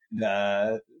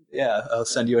 And, I'll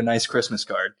send you a nice Christmas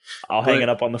card. I'll hang it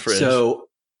up on the fridge. So,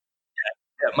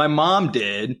 my mom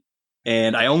did,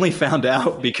 and I only found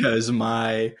out because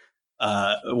my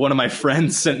one of my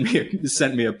friends sent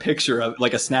me a picture of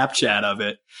like a Snapchat of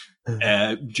it,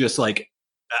 just like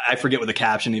I forget what the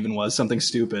caption even was, something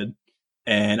stupid.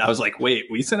 And I was like, wait,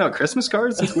 we sent out Christmas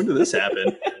cards? Since when did this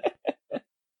happen?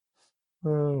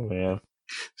 Oh, man.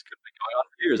 It's been going on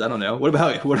for years. I don't know. What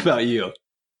about you?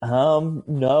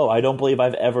 No, I don't believe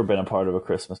I've ever been a part of a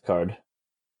Christmas card.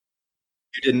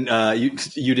 You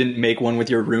didn't you didn't make one with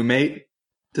your roommate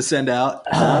to send out?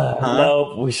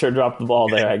 No, we sure dropped the ball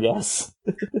there, I guess.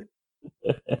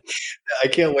 I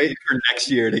can't wait for next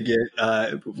year to get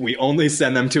we only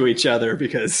send them to each other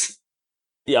because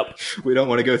yep, we don't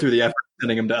want to go through the effort of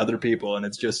sending them to other people, and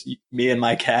it's just me and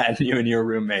my cat and you and your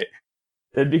roommate.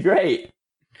 It'd be great.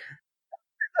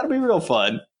 That'll be real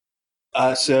fun.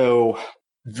 So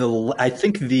I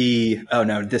think oh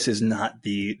no, this is not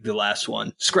the last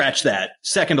one. Scratch that.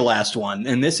 Second to last one.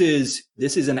 And this is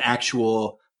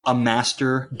a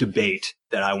master debate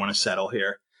that I want to settle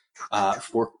here,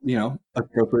 for,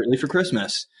 appropriately for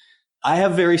Christmas. I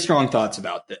have very strong thoughts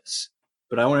about this,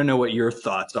 but I want to know what your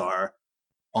thoughts are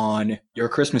on your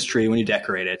Christmas tree when you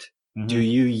decorate it. Mm-hmm. Do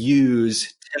you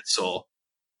use tinsel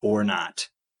or not?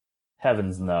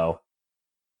 Heavens no.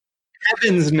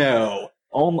 Heavens no.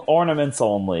 Ornaments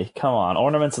only. Come on,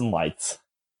 ornaments and lights.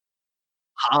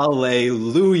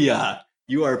 Hallelujah.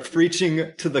 You are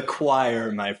preaching to the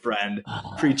choir, my friend.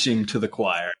 Preaching to the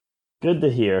choir. Good to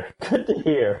hear.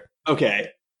 Okay.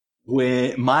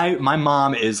 When my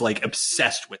mom is like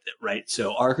obsessed with it, right?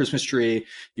 So our Christmas tree,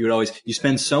 you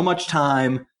spend so much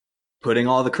time putting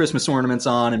all the Christmas ornaments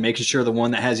on and making sure the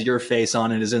one that has your face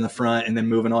on it is in the front, and then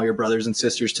moving all your brothers and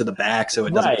sisters to the back so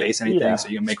it doesn't face anything, so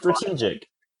you can make strategic.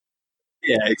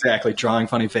 Yeah, exactly. Drawing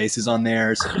funny faces on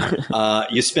theirs.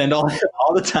 You spend all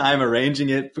the time arranging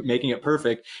it, making it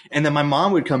perfect. And then my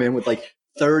mom would come in with like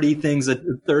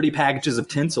 30 packages of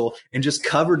tinsel and just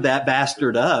covered that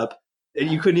bastard up. And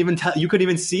you couldn't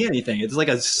even see anything. It's like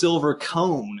a silver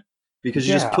cone because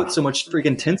you just put so much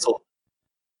freaking tinsel.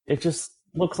 It just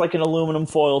looks like an aluminum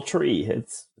foil tree.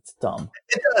 It's dumb.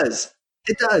 It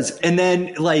does. And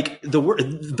then like the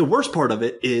worst part of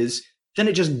it is then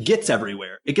it just gets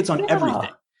everywhere. It gets on everything.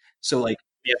 So like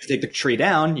you have to take the tree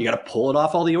down. You got to pull it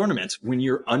off all the ornaments. When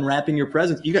you're unwrapping your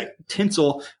presents, you got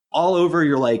tinsel all over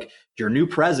your new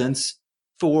presents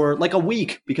for like a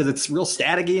week because it's real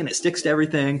staticky and it sticks to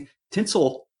everything.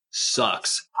 Tinsel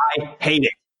sucks. I hate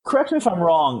it. Correct me if I'm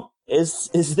wrong. Is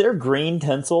there green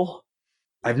tinsel?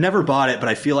 I've never bought it, but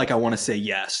I feel like I want to say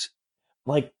yes.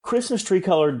 Like Christmas tree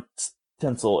colored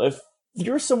tinsel. If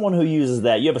you're someone who uses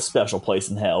that, you have a special place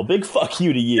in hell. Big fuck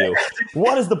you to you.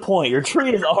 What is the point? Your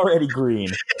tree is already green.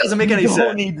 It doesn't make any sense. You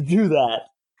don't need to do that.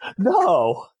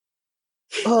 No.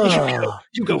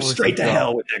 You go straight to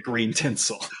hell with that green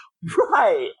tinsel.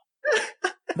 Right.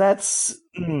 That's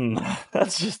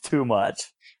just too much.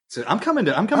 So I'm coming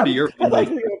to your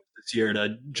this year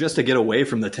to get away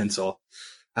from the tinsel.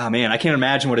 Oh man, I can't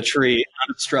imagine what a tree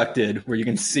unobstructed where you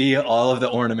can see all of the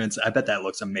ornaments. I bet that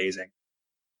looks amazing.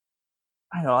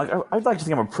 I know. I'd like to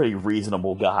think I'm a pretty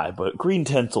reasonable guy, but green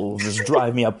tinsel will just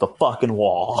drive me up the fucking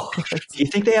wall. Do you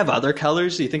think they have other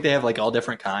colors? Do you think they have like all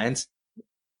different kinds?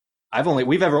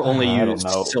 We've ever only used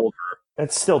silver.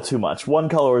 It's still too much. One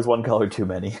color is one color too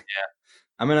many.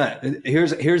 Yeah.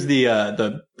 Here's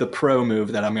the pro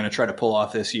move that I'm gonna try to pull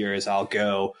off this year is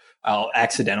I'll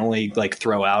accidentally like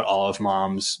throw out all of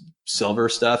mom's silver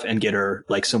stuff and get her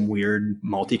like some weird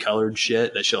multicolored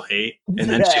shit that she'll hate. And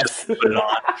then she'll put it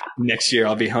on. Next year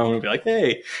I'll be home and be like,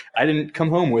 hey, I didn't come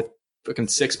home with fucking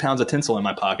 6 pounds of tinsel in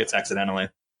my pockets accidentally.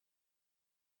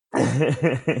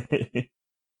 I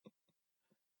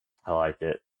like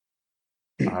it.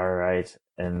 All right.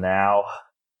 And now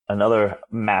another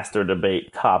master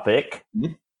debate topic.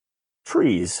 Mm-hmm.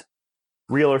 Trees.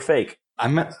 Real or fake?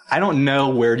 I don't know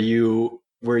where you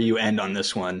end on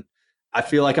this one. I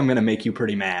feel like I'm going to make you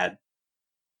pretty mad.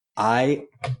 I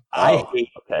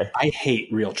hate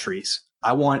real trees.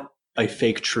 I want a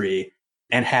fake tree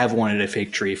and have wanted a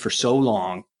fake tree for so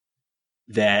long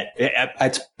that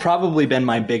it's probably been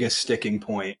my biggest sticking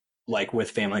point, like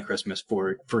with family Christmas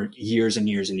for years and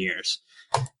years and years.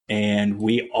 And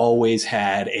we always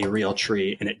had a real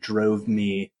tree and it drove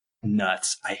me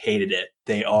nuts. I hated it.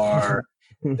 They are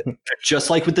just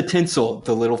like with the tinsel,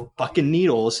 the little fucking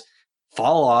needles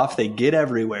fall off. They get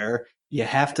everywhere. You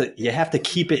have to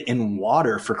keep it in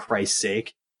water for Christ's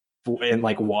sake. And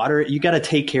like water, you got to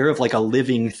take care of like a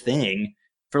living thing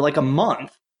for like a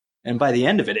month. And by the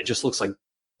end of it, it just looks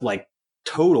like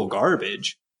total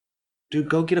garbage. Dude,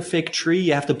 go get a fake tree.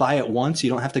 You have to buy it once. You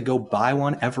don't have to go buy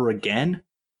one ever again.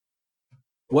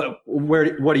 What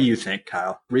do you think,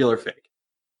 Kyle? Real or fake?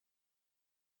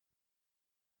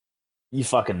 You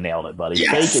fucking nailed it, buddy.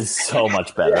 Yes. Fake is so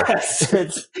much better.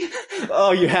 Yes.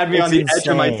 Oh, you had me on the edge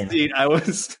of my seat. I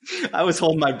was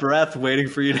holding my breath waiting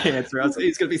for you to answer. I was like,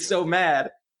 he's going to be so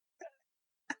mad.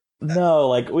 No,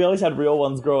 like we always had real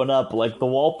ones growing up. Like the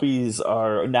Walpies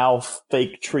are now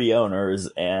fake tree owners,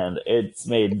 and it's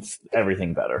made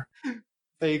everything better.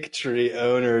 Fake tree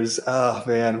owners. Oh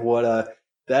man,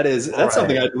 that's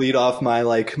something I'd lead off my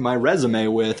resume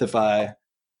with if I.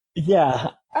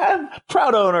 Yeah, I'm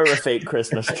proud owner of a fake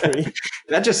Christmas tree.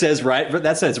 That says right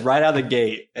out of the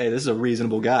gate, hey, this is a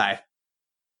reasonable guy.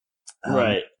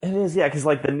 Right. It is, yeah, because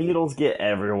like the needles get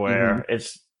everywhere. Mm-hmm.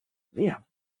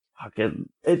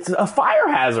 It's a fire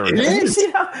hazard. You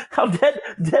see how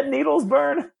dead needles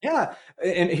burn? Yeah.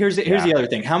 And here's the other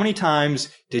thing. How many times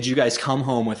did you guys come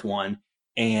home with one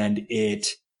and it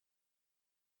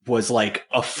was like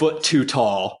a foot too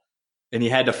tall and you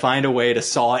had to find a way to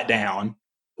saw it down?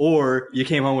 Or you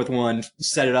came home with one,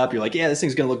 set it up, you're like, yeah, this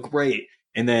thing's going to look great.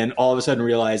 And then all of a sudden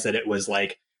realize that it was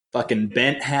like fucking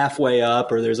bent halfway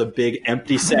up or there's a big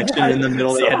empty section in the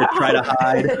middle that you had to try to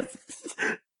hide.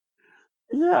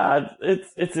 Yeah,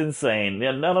 it's insane.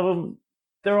 Yeah, none of them,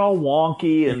 they're all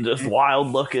wonky and just wild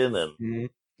looking. And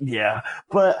yeah,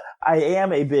 but I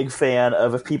am a big fan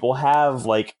of if people have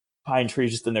like pine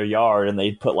trees just in their yard and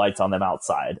they put lights on them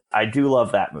outside. I do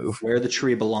love that move. Where the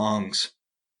tree belongs.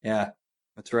 Yeah.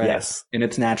 That's right. Yes. In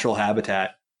its natural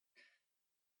habitat.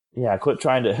 Yeah, quit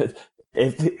trying to.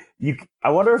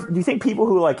 I wonder do you think people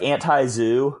who like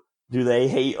anti-zoo, do they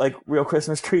hate like real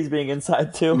Christmas trees being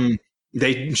inside too?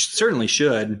 They certainly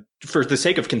should, for the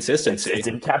sake of consistency. It's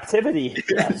in captivity.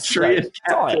 Yes, tree in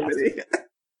captivity.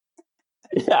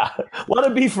 Yeah,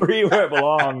 let it be free where it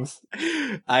belongs.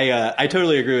 I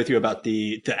totally agree with you about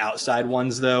the outside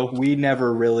ones though. We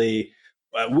never really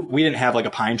we didn't have like a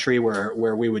pine tree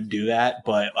where we would do that,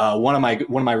 but one of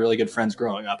my really good friends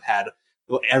growing up had,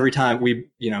 every time we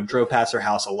drove past their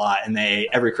house a lot, and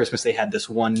every Christmas they had this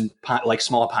one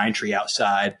small pine tree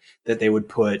outside that they would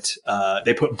put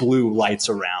blue lights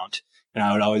around, and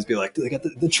I would always be like, they got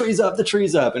the trees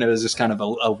up, and it was just kind of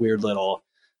a weird little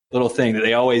thing that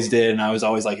they always did, and I was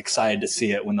always like excited to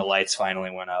see it when the lights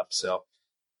finally went up. So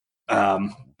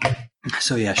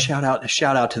yeah, shout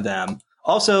out to them.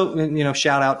 Also,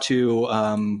 shout out to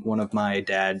one of my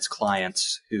dad's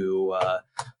clients who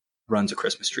runs a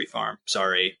Christmas tree farm.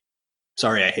 Sorry,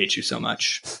 I hate you so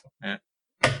much.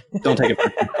 Don't take it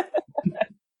personally.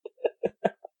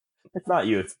 It's not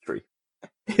you, it's the tree.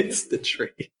 It's the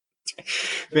tree.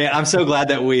 Man, I'm so glad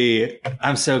that we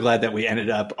ended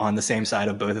up on the same side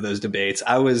of both of those debates.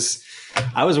 I was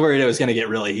worried it was going to get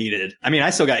really heated. I mean,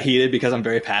 I still got heated because I'm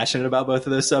very passionate about both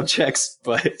of those subjects,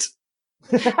 but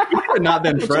we would have not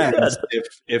been friends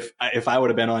if I would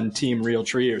have been on Team Real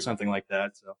Tree or something like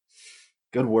that. So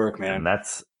good work, man. And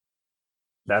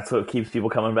that's what keeps people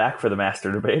coming back for the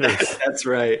master debaters. That's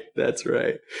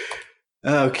right.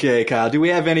 Okay, Kyle, do we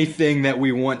have anything that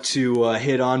we want to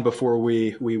hit on before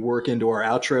we work into our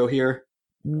outro here?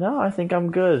 No, I think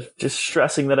I'm good. Just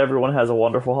stressing that everyone has a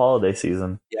wonderful holiday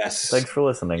season. Yes. Thanks for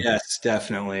listening. Yes,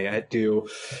 definitely. I do.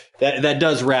 That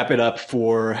does wrap it up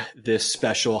for this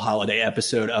special holiday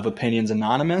episode of Opinions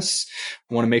Anonymous.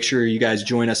 I want to make sure you guys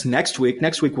join us next week.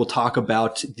 Next week, we'll talk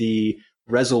about the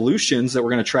resolutions that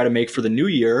we're going to try to make for the new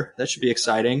year. That should be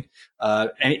exciting.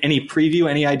 Any preview,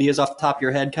 any ideas off the top of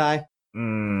your head, Kai?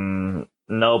 Nope.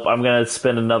 I'm going to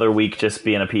spend another week just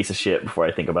being a piece of shit before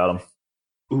I think about them.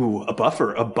 Ooh, a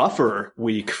buffer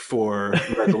week for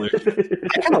resolution.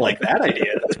 I kind of like that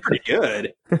idea. That's pretty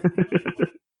good.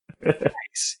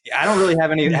 Nice. Yeah, I don't really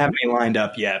have any lined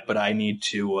up yet, but I need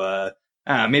to,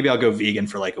 maybe I'll go vegan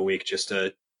for like a week just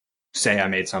to say I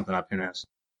made something up. Who knows?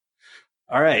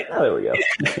 All right. Oh, there we go.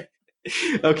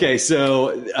 Okay,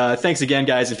 so thanks again,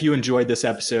 guys. If you enjoyed this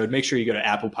episode, make sure you go to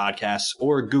Apple Podcasts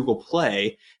or Google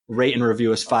Play, rate and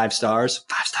review us 5 stars.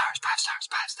 5 stars. 5 stars.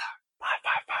 5 stars. 5.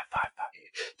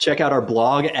 Check out our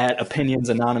blog at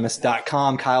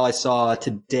opinionsanonymous.com. Kyle, I saw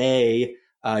today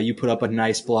you put up a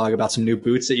nice blog about some new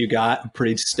boots that you got. I'm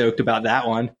pretty stoked about that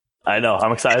one. I know.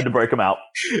 I'm excited to break them out.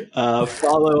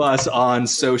 Follow us on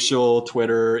social,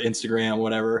 Twitter, Instagram,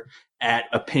 whatever,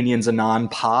 at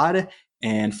opinionsanonpod.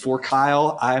 And for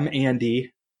Kyle, I'm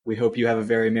Andy. We hope you have a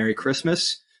very Merry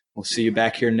Christmas. We'll see you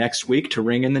back here next week to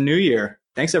ring in the new year.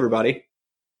 Thanks, everybody.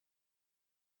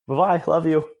 Bye-bye. Love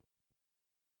you.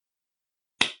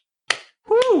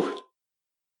 Woo!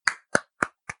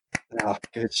 Oh,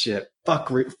 good shit.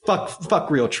 Fuck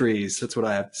real trees. That's what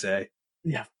I have to say.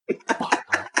 Yeah.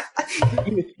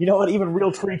 You know what? Even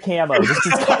Real Tree Camo. This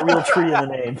has got Real Tree in the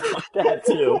name. Fuck that,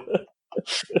 too.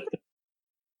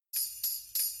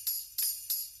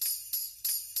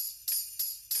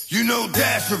 You know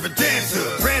Dasher and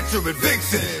Dancer, Prancer and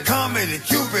Vixen, Comet and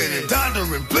Cupid and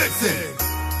Donder and Blitzen.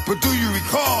 But do you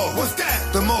recall, what's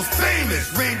that? The most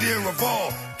famous reindeer of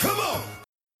all. Come on!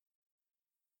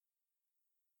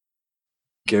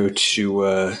 Go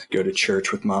to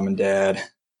church with mom and dad.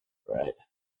 Right.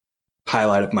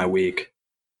 Highlight of my week.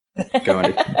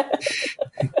 Going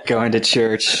to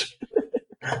church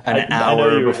an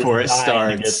hour before it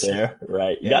starts. Get there.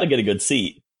 Right. You got to get a good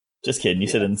seat. Just kidding. You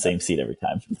sit in the same seat every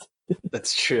time.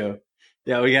 That's true.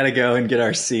 Yeah, we got to go and get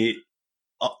our seat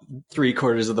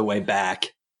 3/4 of the way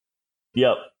back.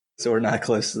 Yep. So we're not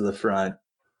close to the front.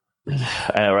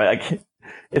 I know, right?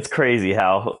 It's crazy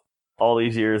how all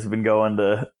these years have been going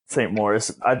to St.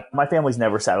 Maurice. My family's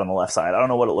never sat on the left side. I don't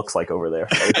know what it looks like over there.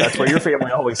 Like, that's where your family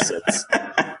always sits.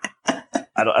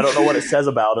 I don't know what it says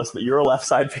about us, but you're a left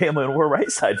side family and we're a right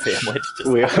side family.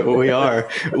 We are.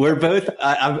 We're both.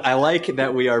 I like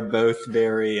that we are both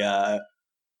very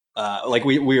like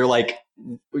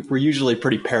we're usually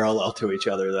pretty parallel to each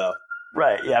other though.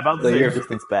 Right. Yeah. About the same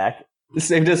distance back. The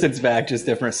same distance back, just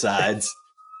different sides.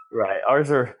 Right.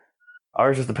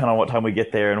 Ours just depend on what time we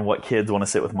get there and what kids want to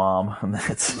sit with mom, and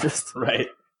it's just right.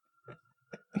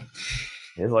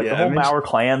 It's like the whole Mauer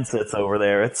clan sits over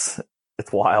there. It's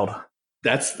wild.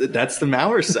 That's the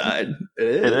Mauer side.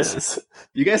 It is.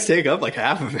 You guys take up like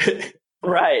half of it.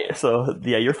 Right. So,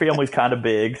 yeah, your family's kind of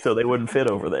big, so they wouldn't fit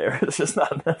over there. It's just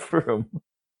not enough room.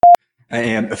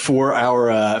 And for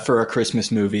our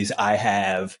Christmas movies,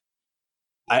 I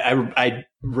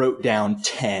wrote down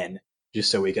 10 just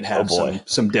so we could have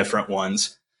some different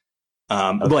ones.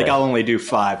 Okay. Like I'll only do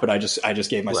 5, but I just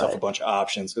gave myself a bunch of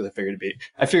options because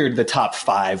I figured the top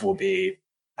 5 will be,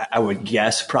 I would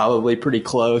guess, probably pretty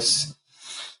close.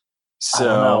 I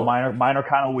don't know. Mine are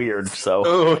kind of weird. So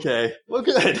okay, well,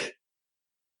 good.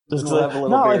 Just We'll have a little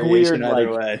not like weird, variation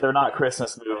either like way. they're not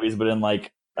Christmas movies, but in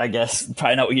like I guess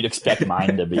probably not what you'd expect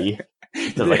mine to be.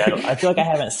 Because like I feel like I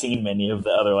haven't seen many of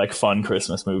the other like fun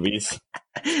Christmas movies.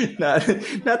 not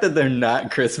that they're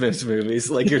not Christmas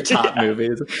movies, like your top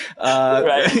movies.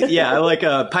 Right. Yeah, I like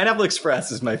Pineapple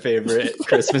Express is my favorite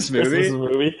Christmas movie. Christmas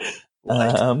movie.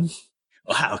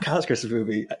 Wow, Kyle's Christmas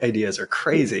movie ideas are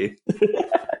crazy.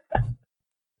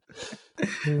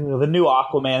 The new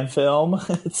Aquaman film.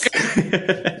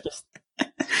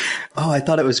 I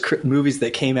thought it was movies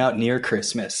that came out near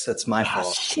Christmas. That's my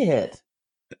fault. Shit.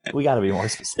 We got to be more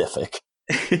specific.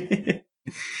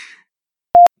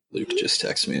 Luke just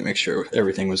texted me to make sure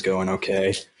everything was going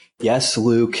okay. Yes,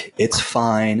 Luke, it's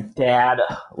fine. Dad,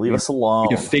 leave us alone.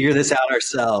 We can figure this out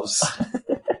ourselves.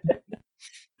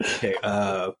 Okay,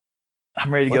 I'm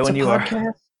ready to go when you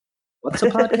are. What's a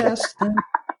podcast?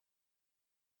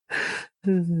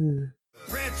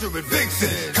 Prancer and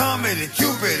Vixen, Comet and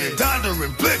Cupid and Donder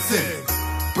and Blitzen.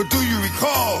 But do you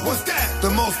recall, what's that? The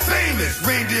most famous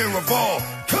reindeer of all.